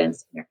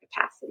confidence and their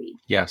capacity?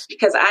 Yes.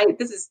 Because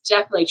this is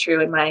definitely true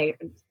in my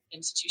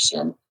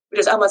institution, which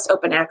is almost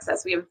open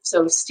access. We have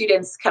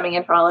students coming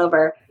in from all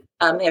over.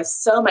 They have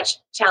so much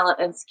talent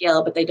and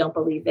skill, but they don't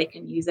believe they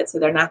can use it, so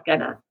they're not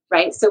gonna,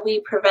 right? So we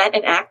prevent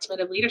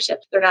enactment of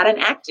leadership. They're not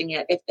enacting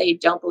it if they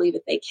don't believe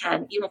that they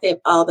can, even if they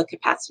have all the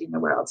capacity in the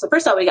world. So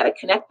first of all, we got to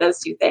connect those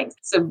two things.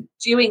 So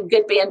doing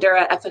good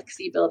Bandura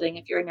efficacy building,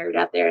 if you're a nerd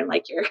out there and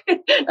like your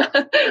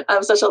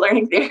social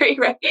learning theory,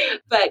 right?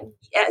 But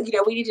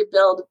we need to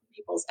build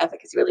people's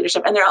efficacy or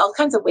leadership, and there are all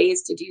kinds of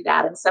ways to do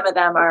that. And some of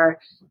them are,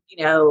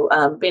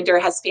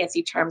 Bandura has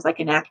fancy terms like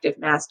enactive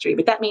mastery,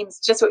 but that means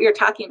just what you're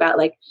talking about,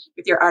 like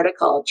with your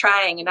article,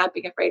 trying and not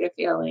being afraid of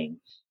failing.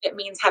 It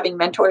means having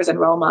mentors and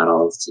role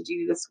models to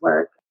do this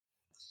work.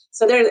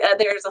 So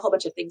there's a whole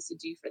bunch of things to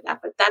do for that,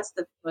 but that's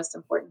the most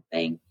important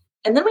thing.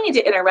 And then we need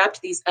to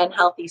interrupt these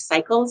unhealthy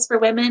cycles for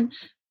women.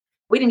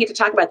 We didn't get to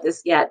talk about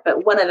this yet,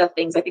 but one of the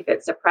things I think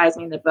that surprised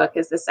me in the book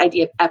is this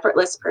idea of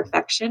effortless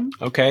perfection.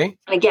 Okay.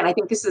 And again, I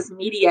think this is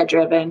media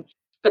driven,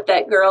 but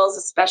that girls,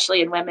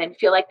 especially and women,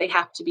 feel like they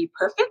have to be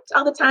perfect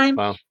all the time,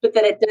 but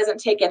that it doesn't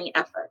take any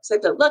effort. So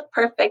to look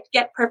perfect,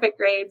 get perfect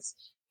grades,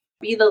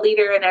 be the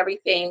leader in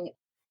everything,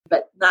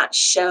 but not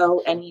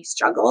show any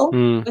struggle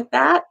with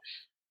that.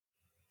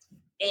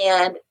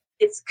 And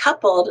it's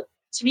coupled,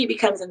 to me,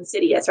 becomes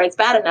insidious, right? It's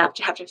bad enough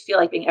to have to feel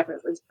like being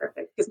effortlessly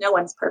perfect because no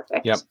one's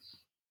perfect. Yep.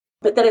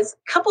 But that is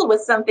coupled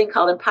with something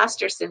called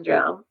imposter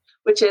syndrome,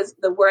 which is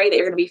the worry that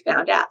you're going to be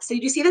found out. So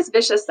you see this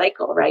vicious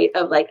cycle, right?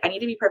 Of like, I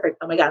need to be perfect.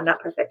 Oh my God, I'm not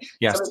perfect.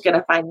 Yes. Someone's going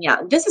to find me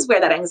out. And this is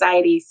where that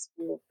anxiety is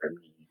school for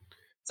me.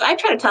 So I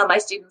try to tell my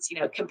students,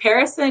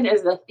 comparison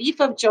is the thief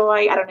of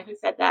joy. I don't know who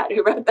said that,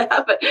 who wrote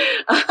that,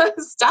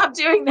 but stop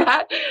doing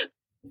that.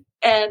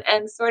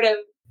 And sort of,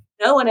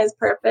 no one is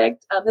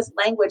perfect. This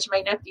language,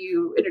 my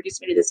nephew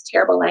introduced me to this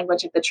terrible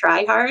language of the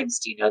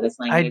tryhards. Do you know this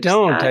language?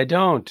 I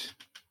don't.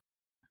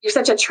 You're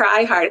such a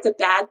tryhard. It's a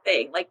bad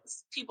thing. Like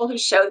people who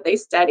show that they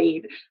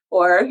studied,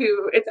 or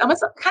who it's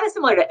almost kind of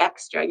similar to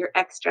extra. You're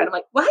extra. And I'm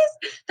like,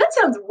 that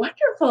sounds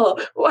wonderful.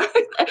 Or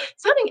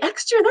sounding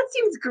extra, that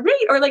seems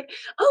great. Or like,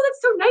 oh,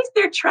 that's so nice.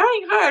 They're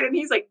trying hard. And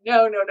he's like,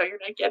 no, you're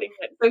not getting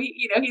it. So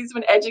he's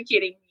been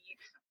educating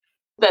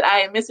me that I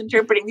am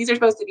misinterpreting. These are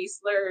supposed to be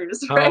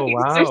slurs, right? Oh, These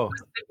are wow. supposed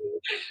to be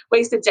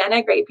ways to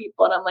denigrate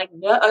people. And I'm like,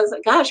 no, I was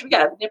like, gosh, we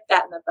got to nip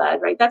that in the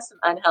bud, right? That's some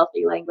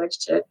unhealthy language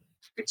to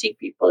critique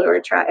people who are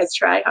as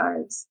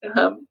tryhards.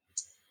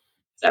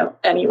 So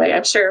anyway,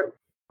 I'm sure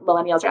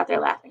millennials are out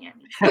there laughing at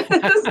me.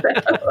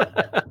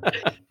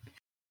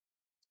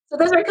 So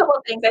those are a couple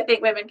of things I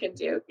think women can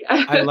do.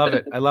 Yeah. I love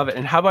it. I love it.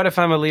 And how about if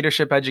I'm a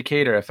leadership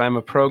educator, if I'm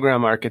a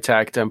program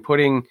architect, I'm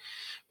putting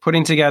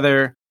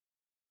together,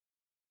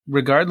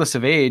 regardless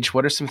of age,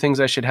 what are some things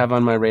I should have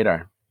on my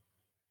radar?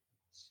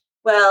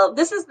 Well,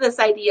 this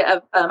idea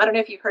of, I don't know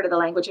if you've heard of the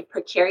language of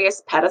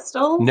precarious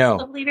pedestals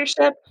of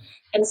leadership.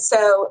 And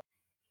so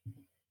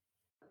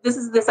this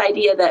is this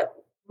idea that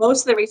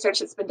most of the research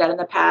that's been done in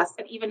the past,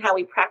 and even how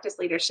we practice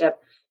leadership,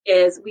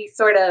 is we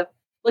sort of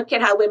look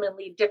at how women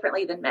lead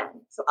differently than men.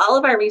 So all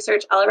of our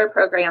research, all of our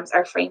programs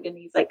are framed in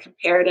these like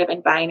comparative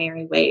and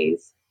binary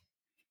ways.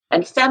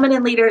 And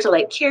feminine leaders are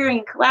like caring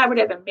and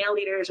collaborative, and male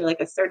leaders are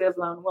like assertive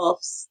lone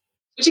wolves,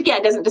 which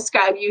again doesn't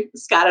describe you,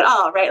 Scott, at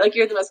all, right? Like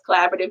you're the most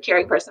collaborative,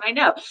 caring person I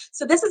know.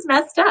 So this is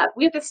messed up.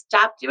 We have to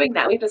stop doing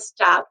that. We have to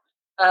stop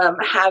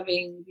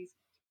having these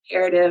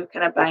comparative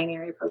kind of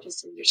binary approaches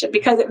to leadership,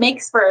 because it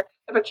makes for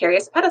a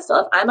precarious pedestal.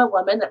 If I'm a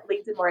woman that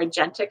leads in more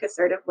agentic,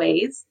 assertive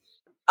ways,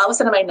 all of a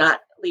sudden am I not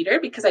leader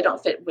because I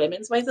don't fit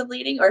women's ways of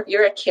leading? Or if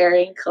you're a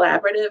caring,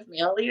 collaborative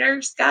male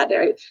leader, Scott,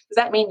 does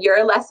that mean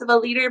you're less of a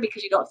leader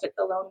because you don't fit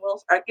the lone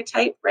wolf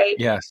archetype, right?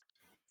 Yes.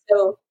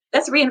 So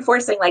that's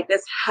reinforcing like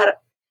this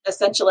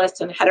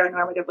essentialist and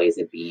heteronormative ways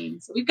of being.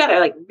 So we've got to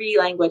like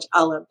re-language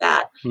all of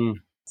that.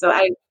 So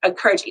I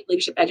encourage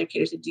leadership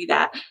educators to do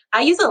that.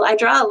 I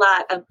draw a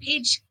lot.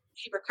 Paige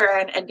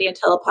Haber-Kern and Dan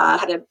Tillepaugh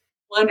had a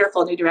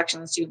wonderful new direction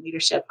in student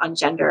leadership on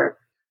gender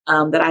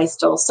that I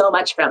stole so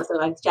much from.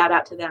 So I shout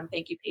out to them.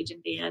 Thank you, Paige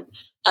and Dan.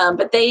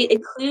 But they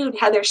include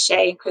Heather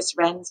Shea and Chris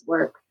Wren's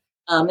work.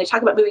 They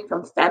talk about moving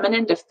from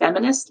feminine to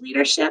feminist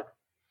leadership.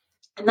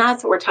 And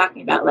that's what we're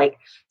talking about. Like,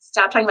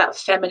 stop talking about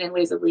feminine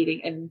ways of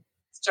leading and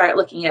start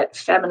looking at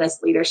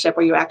feminist leadership,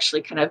 where you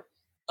actually kind of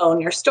own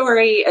your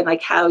story and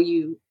like how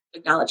you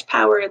acknowledge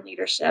power in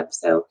leadership.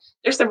 So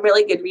there's some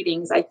really good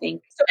readings, I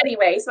think. So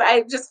anyway,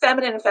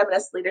 feminine and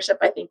feminist leadership,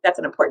 I think that's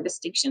an important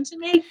distinction to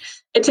make,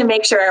 and to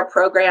make sure our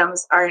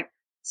programs aren't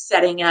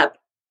setting up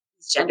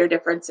gender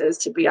differences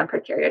to be on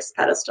precarious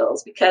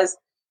pedestals. Because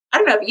I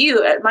don't know if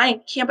you, at my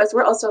campus,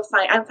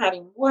 I'm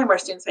having more and more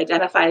students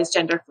identify as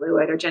gender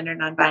fluid or gender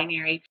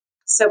non-binary.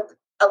 So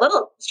a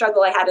little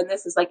struggle I had in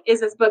this is like, is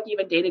this book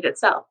even dated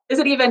itself? Is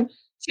it even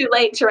too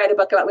late to write a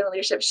book about women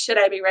leadership? Should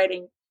I be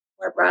writing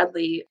more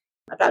broadly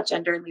about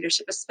gender and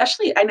leadership?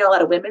 Especially, I know a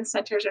lot of women's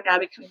centers are now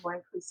becoming more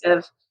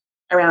inclusive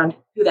around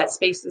who that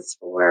space is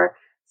for.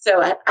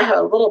 So I have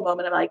a little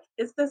moment of like,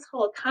 is this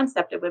whole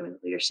concept of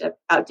women's leadership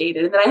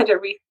outdated? And then I had to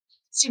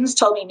students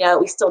told me, no,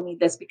 we still need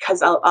this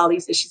because all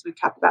these issues we've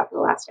talked about for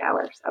the last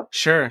hour. So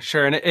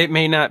Sure. And it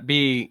may not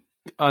be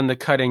on the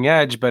cutting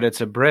edge, but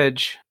it's a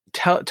bridge.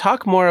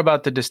 Talk more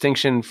about the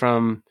distinction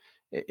from,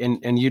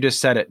 and you just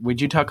said it. Would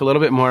you talk a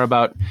little bit more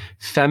about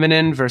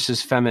feminine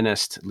versus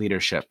feminist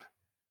leadership?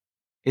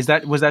 Was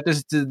that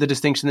the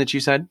distinction that you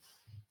said?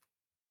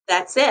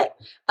 That's it.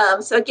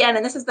 So again,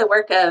 and this is the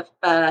work of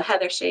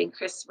Heather Shea and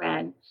Chris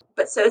Wren.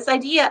 But so this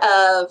idea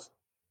of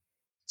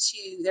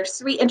there's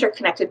three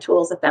interconnected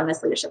tools of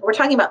feminist leadership. We're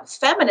talking about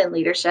feminine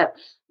leadership.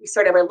 We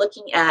sort of are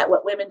looking at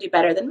what women do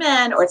better than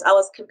men, or it's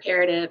always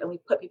comparative, and we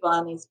put people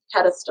on these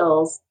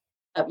pedestals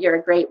of you're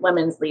a great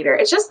women's leader.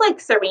 It's just like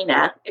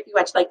Serena, if you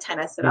watch like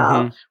tennis at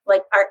all.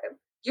 Like,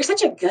 you're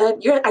such a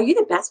good, are you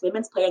the best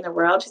women's player in the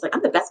world? She's like,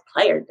 I'm the best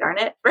player, darn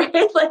it. Right?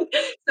 Like,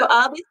 so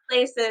all these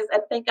places,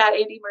 and thank God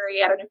Andy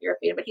Murray, I don't know if you're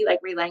a fan, but he like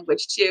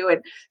relanguaged too.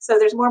 And so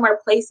there's more and more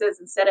places,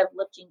 instead of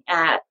looking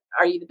at,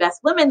 are you the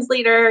best women's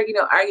leader?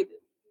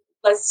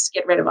 Let's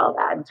get rid of all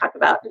that and talk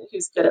about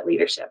who's good at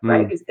leadership,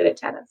 right? Who's good at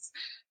tennis,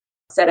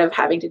 instead of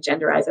having to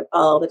genderize it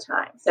all the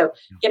time. So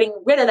getting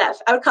rid of that,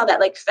 I would call that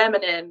like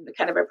feminine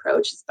kind of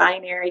approach, this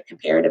binary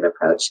comparative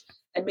approach,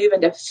 and move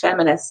into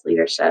feminist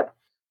leadership.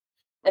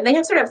 And they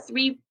have sort of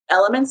three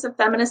elements of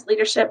feminist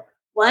leadership.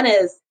 One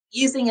is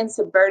using and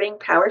subverting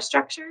power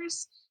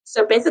structures.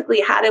 So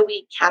basically, how do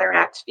we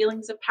counteract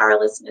feelings of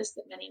powerlessness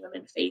that many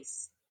women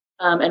face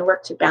and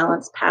work to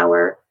balance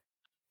power?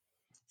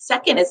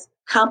 Second is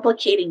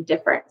complicating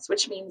difference,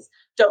 which means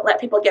don't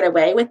let people get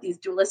away with these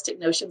dualistic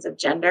notions of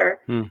gender,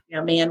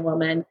 man,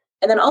 woman.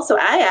 And then also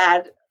I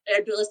add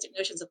dualistic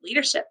notions of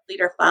leadership,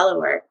 leader,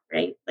 follower,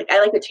 right? Like I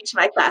like to teach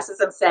my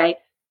classes and say,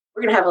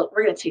 we're going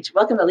to teach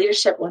Welcome to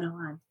Leadership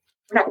 101.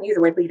 We're not going to use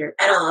the word leader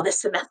at all this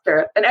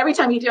semester. And every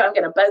time you do, I'm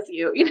going to buzz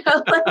you,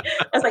 I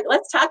was like,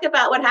 let's talk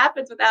about what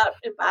happens without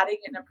embodying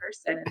in a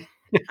person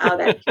and how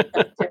that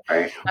becomes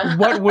different.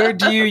 What word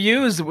do you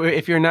use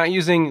if you're not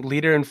using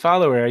leader and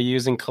follower? Are you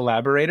using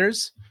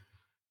collaborators?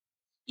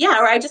 Yeah,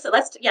 or let's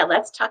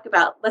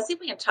see if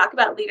we can talk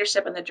about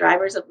leadership and the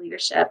drivers of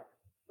leadership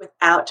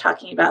without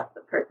talking about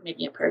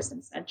making it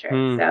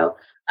person-centric. So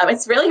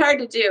it's really hard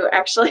to do,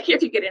 actually,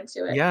 if you get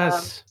into it.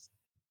 Yes.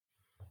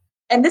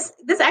 And this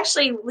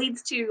actually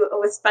leads to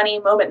this funny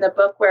moment in the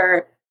book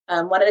where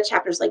one of the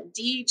chapters, like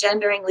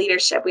de-gendering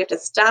leadership. We have to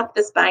stop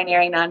this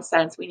binary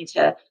nonsense. We need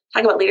to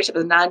talk about leadership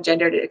as a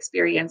non-gendered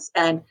experience.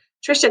 And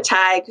Trisha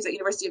Teig, who's at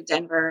University of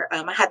Denver,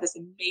 I had this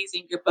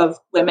amazing group of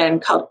women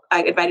called,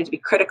 I invited to be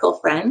Critical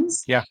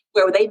Friends,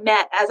 where they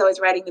met as I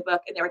was writing the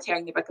book, and they were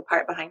tearing the book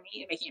apart behind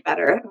me and making it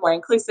better, and more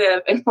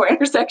inclusive and more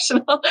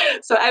intersectional.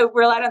 So I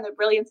relied on the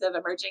brilliance of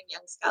emerging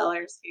young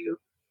scholars who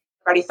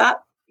already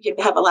thought you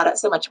have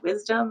so much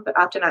wisdom, but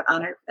often not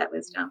honored for that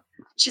wisdom.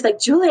 She's like,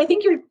 Julie, I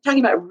think you're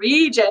talking about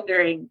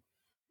regendering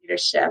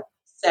leadership.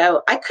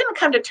 So I couldn't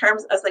come to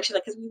terms. I was like, she's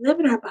like, because we live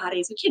in our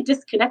bodies. We can't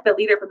disconnect the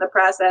leader from the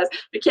process.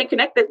 We can't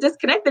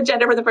disconnect the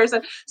gender from the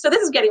person. So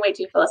this is getting way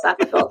too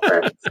philosophical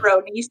for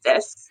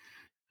phronesis.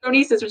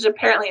 Phronesis, which is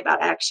apparently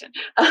about action.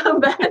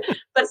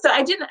 But so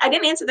I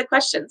didn't answer the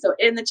question. So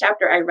in the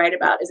chapter I write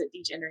about, is it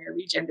degendering or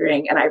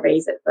regendering? And I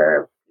raise it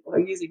for people who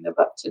are using the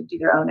book to do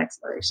their own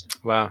exploration.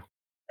 Wow.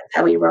 That's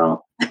how we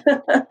roll.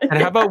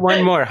 And how about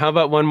one more? How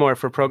about one more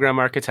for program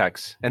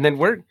architects? And then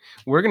we're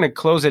going to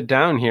close it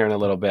down here in a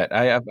little bit.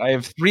 I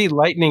have 3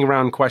 lightning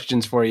round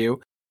questions for you,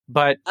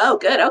 but oh,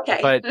 good,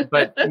 okay.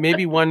 but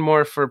maybe one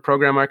more for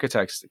program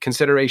architects.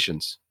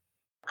 Considerations.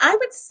 I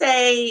would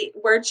say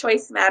word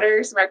choice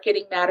matters,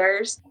 marketing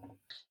matters.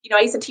 I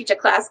used to teach a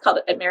class called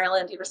at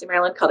University of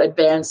Maryland, called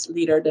Advanced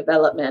Leader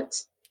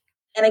Development.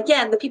 And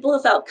again, the people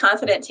who felt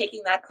confident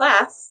taking that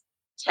class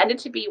tended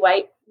to be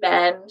white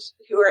men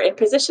who were in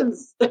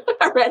positions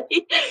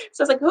already.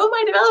 So I was like, who am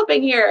I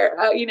developing here?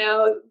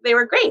 They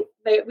were great.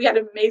 We had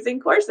amazing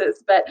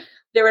courses, but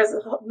there was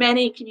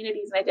many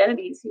communities and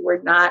identities who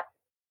were not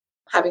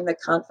having the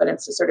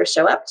confidence to sort of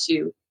show up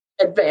to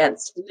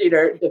advanced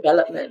leader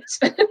development.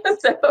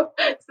 So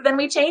then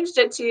we changed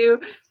it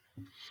to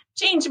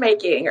change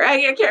making, or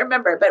I can't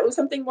remember, but it was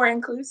something more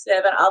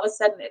inclusive. And all of a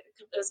sudden it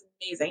was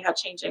amazing how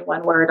changing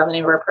one word on the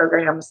name of our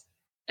programs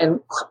and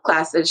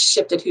classes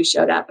shifted who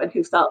showed up and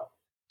who felt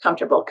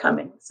comfortable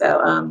coming.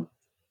 So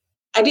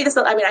I do this.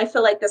 I mean, I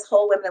feel like this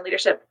whole women in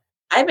leadership,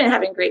 I've been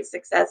having great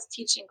success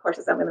teaching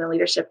courses on women in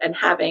leadership and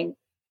having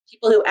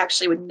people who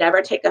actually would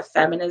never take a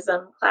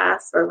feminism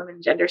class or women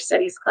and gender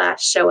studies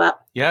class show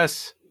up.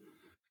 Yes.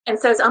 And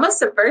so it's almost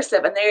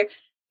subversive. And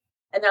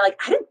they're like,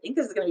 I didn't think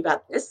this was going to be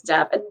about this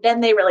stuff. And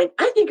then they were like,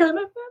 I think I'm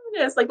a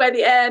feminist, like by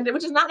the end,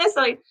 which is not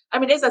necessarily,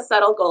 it is a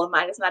subtle goal of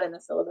mine. It's not in the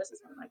syllabus.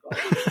 It's one of my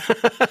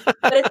goals.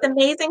 But it's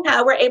amazing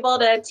how we're able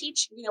to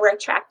teach,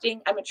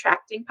 I'm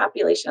attracting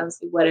populations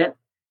who wouldn't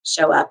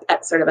show up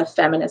at sort of a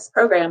feminist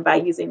program by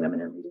using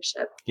women in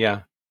leadership.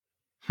 Yeah.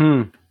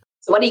 So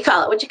what do you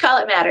call it? What you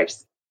call it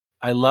matters.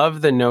 I love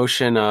the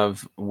notion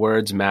of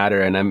words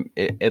matter. And I'm,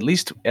 at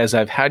least as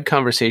I've had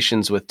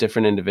conversations with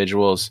different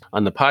individuals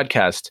on the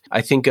podcast,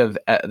 I think of,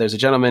 there's a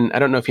gentleman, I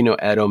don't know if you know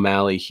Ed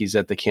O'Malley, he's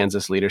at the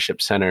Kansas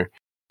Leadership Center.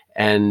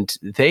 And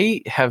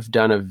they have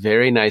done a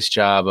very nice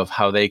job of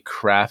how they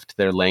craft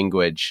their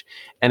language.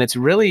 And it's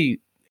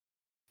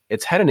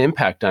had an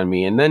impact on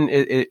me. And then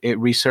it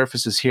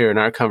resurfaces here in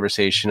our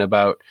conversation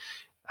about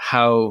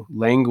how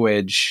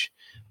language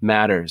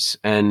matters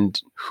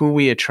and who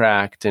we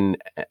attract. And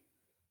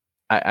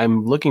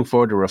I'm looking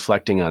forward to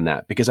reflecting on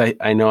that because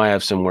I know I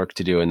have some work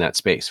to do in that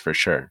space for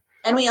sure.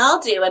 And we all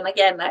do. And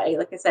again,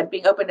 like I said,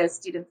 being open to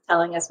students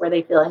telling us where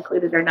they feel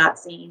included or not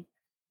seen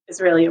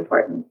is really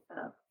important.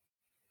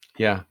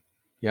 Yeah.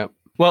 Yep.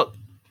 Well,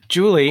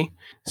 Julie,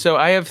 so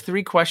I have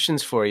 3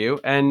 questions for you.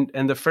 And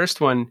the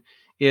first one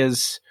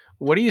is,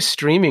 what are you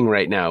streaming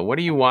right now? What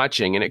are you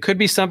watching? And it could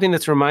be something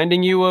that's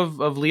reminding you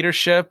of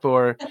leadership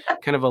or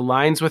kind of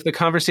aligns with the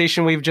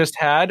conversation we've just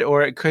had,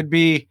 or it could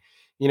be,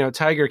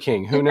 Tiger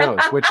King, who knows,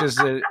 which is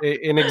an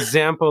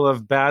example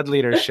of bad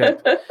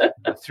leadership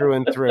through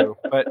and through.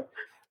 But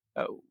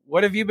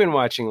what have you been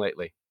watching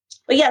lately?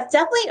 Well, yes,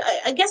 definitely.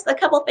 I guess a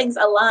couple of things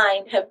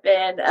aligned have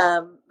been,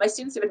 my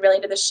students have been really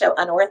into the show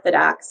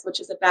Unorthodox, which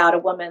is about a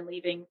woman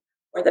leaving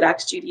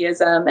Orthodox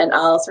Judaism and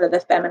all sort of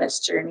the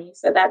feminist journey.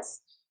 So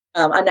that's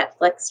on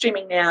Netflix,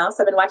 streaming now.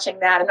 So I've been watching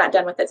that. I'm not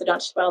done with it, so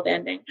don't spoil the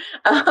ending.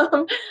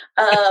 But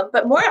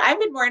I've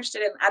been more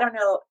interested in, I don't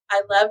know,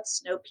 I loved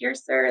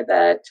Snowpiercer,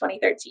 the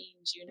 2013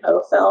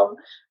 Jun-Ho film.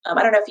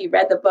 I don't know if you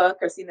read the book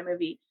or seen the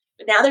movie,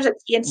 but now there's a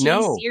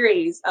TNT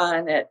series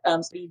on it,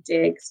 Speed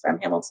Diggs from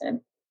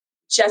Hamilton,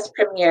 just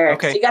premiered.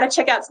 Okay. So you got to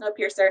check out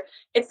Snowpiercer.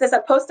 It's this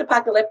a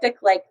post-apocalyptic,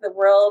 like the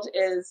world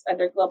is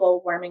under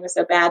global warming was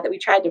so bad that we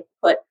tried to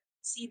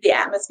seed the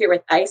atmosphere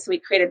with ice. So we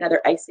created another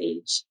ice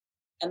age.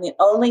 And the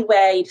only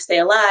way to stay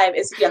alive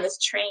is to be on this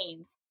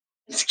train.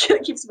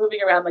 It keeps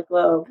moving around the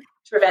globe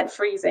to prevent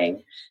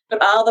freezing.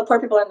 But all the poor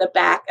people are in the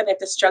back, and they have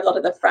to struggle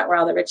to the front where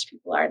all the rich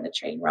people are in the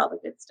train, where all the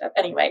good stuff.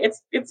 Anyway,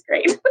 it's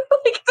great.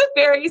 It's a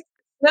very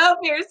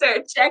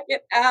Snowpiercer. Check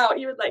it out.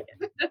 You would like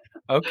it.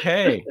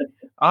 Okay,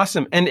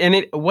 awesome.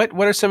 And what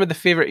are some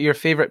of your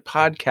favorite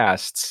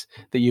podcasts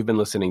that you've been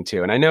listening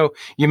to? And I know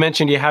you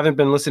mentioned you haven't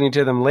been listening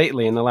to them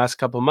lately in the last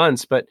couple of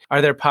months, but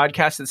are there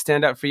podcasts that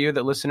stand out for you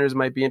that listeners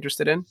might be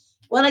interested in?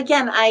 Well,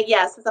 again,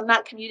 since I'm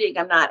not commuting,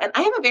 I'm not. And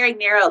I have a very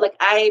narrow,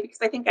 because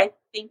I think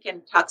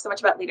and talk so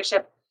much about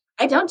leadership,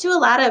 I don't do a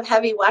lot of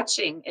heavy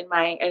watching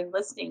and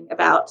listening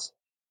about.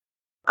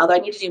 Although I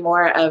need to do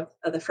more of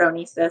the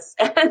Phronesis,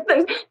 and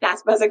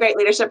NASPA is a great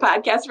leadership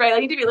podcast, right? I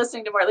need to be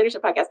listening to more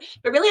leadership podcasts.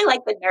 But really, I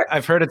like the nerd.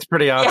 I've heard it's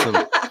pretty awesome.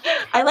 Yeah.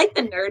 I like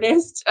the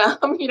Nerdist.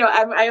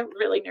 I have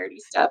really nerdy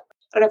stuff.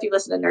 I don't know if you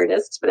listen to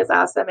Nerdist, but it's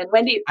awesome. And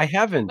I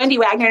haven't. Wendy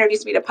Wagner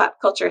introduced me to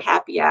Pop Culture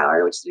Happy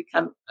Hour, which has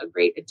become a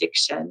great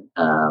addiction,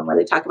 where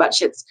they talk about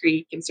Schitt's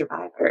Creek and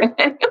Survivor.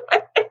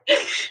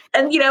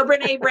 And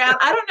Brene Brown.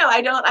 I don't know.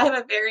 I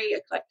have a very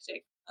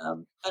eclectic,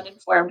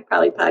 uninformed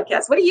probably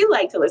podcast. What do you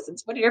like to listen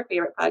to? What are your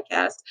favorite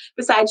podcasts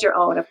besides your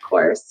own, of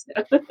course?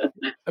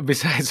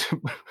 Besides,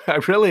 I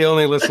really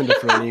only listen to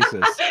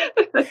Phronesis.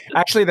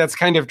 Actually, that's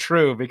kind of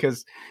true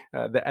because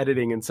the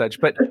editing and such.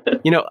 But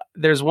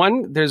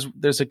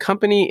there's a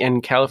company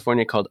in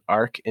California called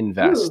ARK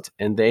Invest,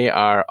 and they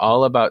are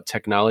all about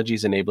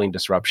technologies enabling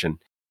disruption.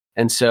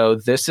 And so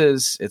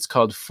it's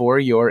called For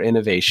Your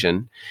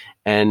Innovation.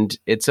 And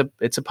it's a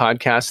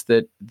podcast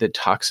that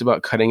talks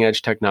about cutting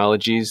edge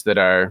technologies that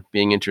are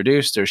being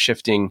introduced or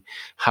shifting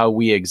how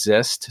we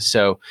exist.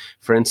 So,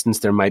 for instance,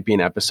 there might be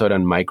an episode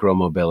on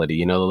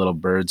micromobility, the little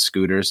bird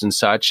scooters and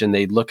such, and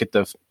they look at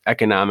the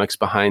economics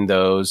behind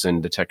those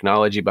and the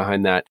technology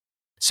behind that.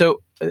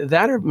 So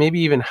that, or maybe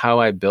even how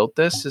I built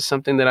this, is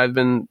something that I've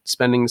been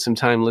spending some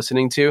time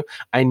listening to.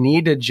 I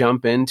need to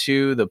jump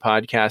into the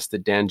podcast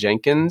that Dan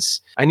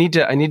Jenkins. I need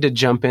to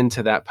jump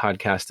into that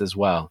podcast as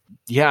well.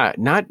 Yeah,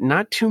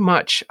 not too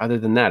much other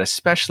than that,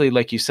 especially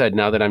like you said,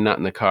 now that I'm not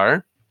in the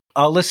car.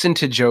 I'll listen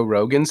to Joe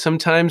Rogan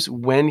sometimes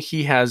when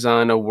he has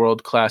on a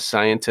world-class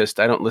scientist.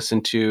 I don't listen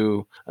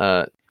to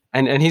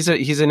and he's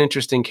an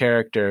interesting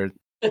character.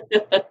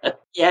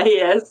 Yeah, he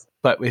is.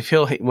 But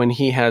when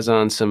he has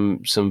on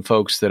some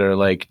folks that are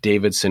like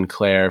David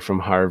Sinclair from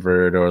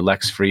Harvard or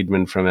Lex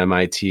Friedman from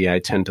MIT, I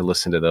tend to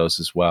listen to those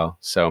as well.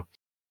 So,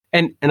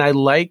 and I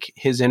like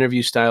his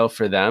interview style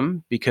for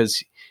them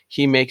because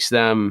he makes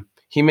Neil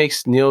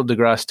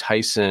deGrasse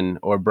Tyson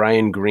or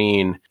Brian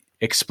Greene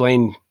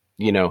explain,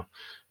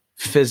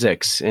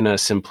 physics in a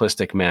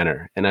simplistic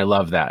manner. And I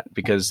love that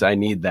because I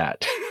need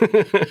that.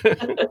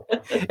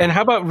 And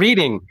how about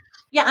reading?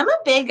 Yeah, I'm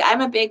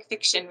a big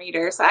fiction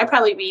reader. So I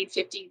probably read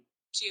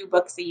 52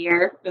 books a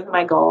year is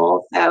my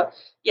goal. So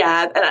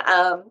yeah,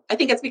 I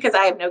think it's because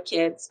I have no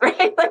kids,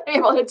 right? I'm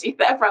able to do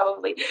that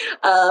probably.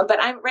 But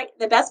I'm right.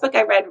 The best book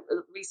I read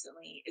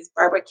recently is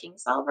Barbara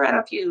Kingsolver. I don't know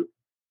if you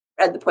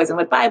read the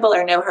Poisonwood Bible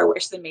or know her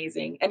work. She's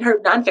amazing. And her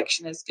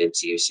nonfiction is good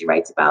too. She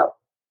writes about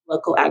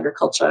local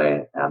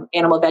agriculture,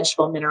 animal,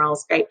 vegetable,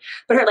 minerals. Great.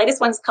 But her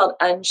latest one's called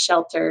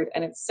Unsheltered,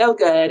 and it's so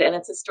good. And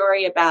it's a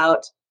story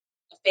about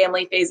a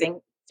family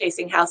facing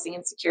housing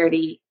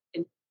insecurity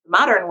in the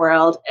modern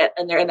world,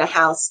 and they're in a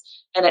house,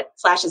 and it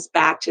flashes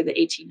back to the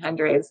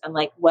 1800s and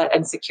like what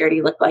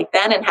insecurity looked like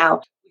then, and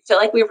how we feel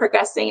like we were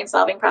progressing and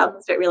solving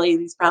problems, but really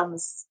these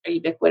problems are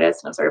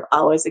ubiquitous and have sort of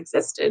always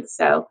existed.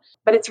 So,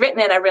 but it's written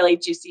in a really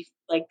juicy,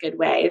 like good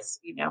way.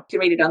 You can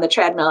read it on the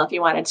treadmill if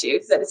you wanted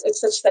to. So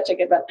it's such a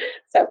good book.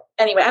 So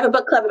anyway, I have a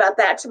book club about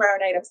that tomorrow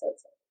night. I'm so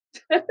excited.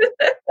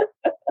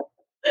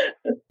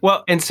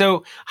 Well, and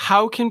so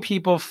how can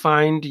people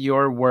find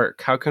your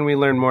work? How can we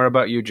learn more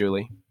about you,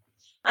 Julie?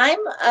 I'm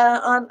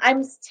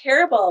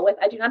terrible with,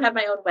 I do not have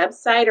my own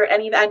website or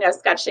any of that. I know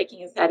Scott's shaking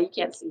his head. You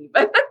can't see,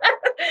 but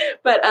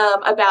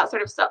about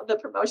sort of the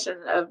promotion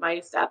of my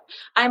stuff.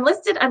 I'm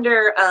listed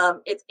under,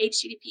 it's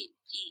http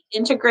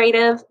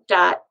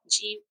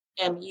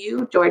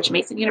integrative.gmu,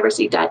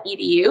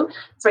 georgemasonuniversity.edu.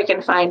 So I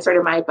can find sort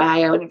of my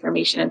bio and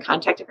information and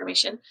contact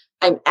information.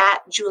 I'm at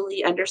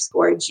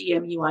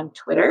Julie_GMU on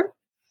Twitter.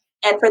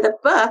 And for the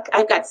book,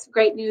 I've got some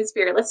great news for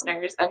your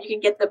listeners. You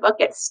can get the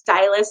book at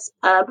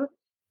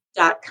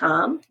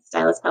styluspub.com,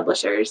 Stylus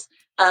Publishers.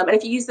 And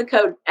if you use the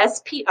code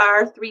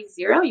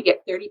SPR30, you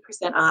get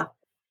 30% off.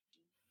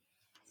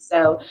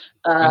 So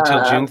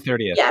until June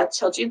 30th. Yeah,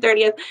 until June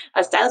 30th.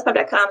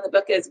 Styluspub.com. And the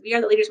book is We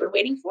Are the Leaders We're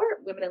Waiting For,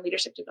 Women in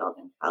Leadership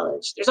Development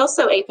College. There's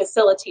also a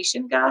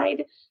facilitation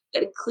guide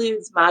that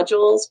includes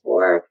modules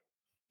for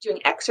doing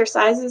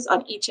exercises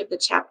on each of the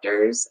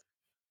chapters.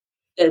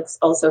 It's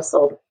also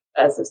sold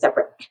as a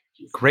separate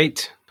piece.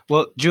 Great.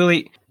 Well,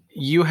 Julie,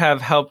 you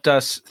have helped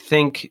us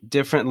think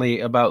differently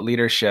about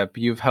leadership.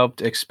 You've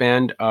helped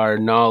expand our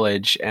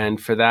knowledge.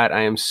 And for that,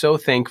 I am so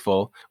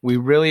thankful. We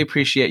really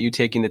appreciate you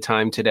taking the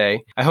time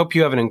today. I hope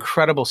you have an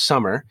incredible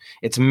summer.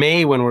 It's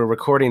May when we're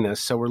recording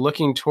this, so we're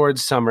looking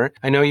towards summer.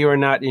 I know you are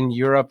not in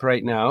Europe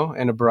right now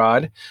and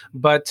abroad,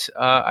 but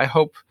I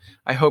hope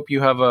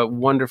you have a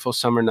wonderful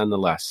summer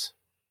nonetheless.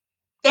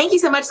 Thank you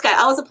so much, Scott.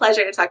 Always a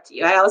pleasure to talk to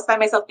you. I always find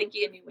myself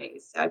thinking in new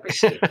ways. So I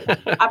appreciate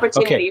the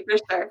opportunity for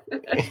sure.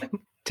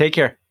 Take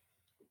care.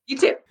 You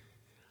too.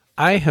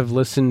 I have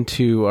listened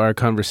to our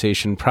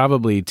conversation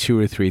probably 2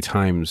 or 3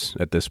 times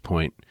at this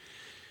point.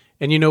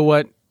 And you know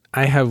what?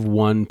 I have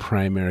one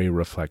primary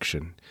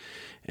reflection,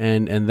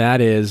 and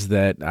that is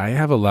that I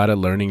have a lot of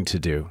learning to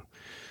do.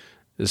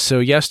 So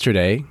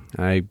yesterday,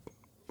 I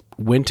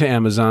went to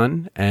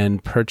Amazon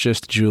and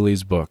purchased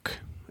Julie's book.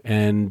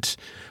 And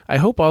I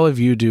hope all of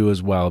you do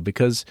as well,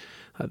 because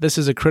this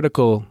is a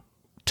critical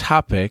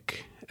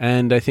topic,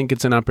 and I think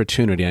it's an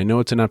opportunity. I know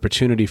it's an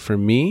opportunity for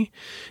me,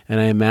 and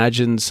I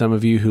imagine some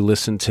of you who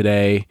listen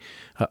today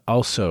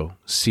also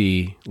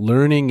see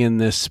learning in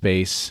this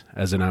space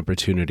as an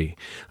opportunity.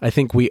 I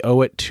think we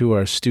owe it to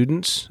our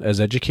students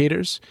as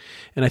educators,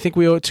 and I think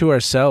we owe it to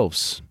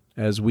ourselves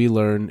as we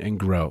learn and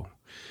grow.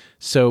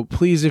 So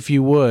please, if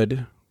you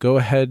would, go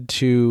ahead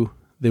to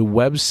the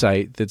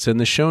website that's in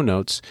the show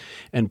notes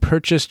and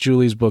purchase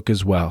Julie's book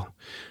as well.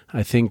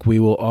 I think we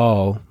will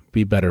all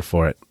be better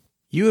for it.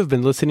 You have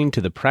been listening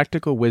to the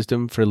Practical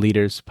Wisdom for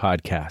Leaders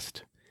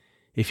podcast.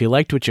 If you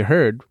liked what you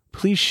heard,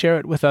 please share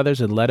it with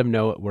others and let them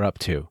know what we're up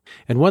to.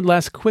 And one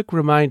last quick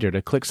reminder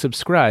to click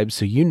subscribe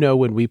so you know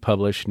when we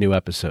publish new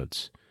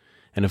episodes.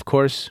 And of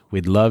course,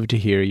 we'd love to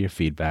hear your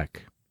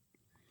feedback.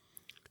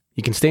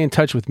 You can stay in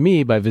touch with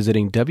me by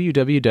visiting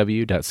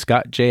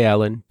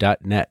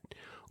www.scottjallen.net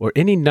or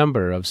any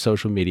number of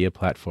social media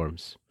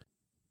platforms.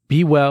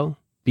 Be well,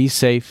 be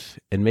safe,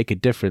 and make a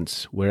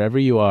difference wherever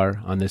you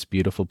are on this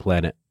beautiful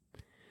planet.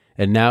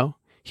 And now,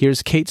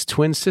 here's Kate's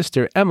twin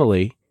sister,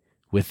 Emily,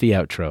 with the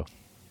outro.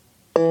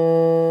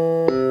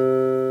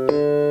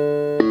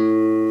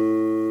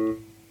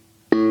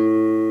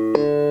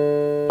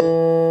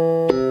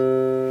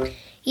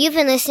 You've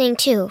been listening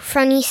to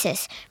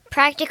Phronesis,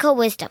 Practical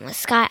Wisdom with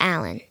Scott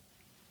Allen.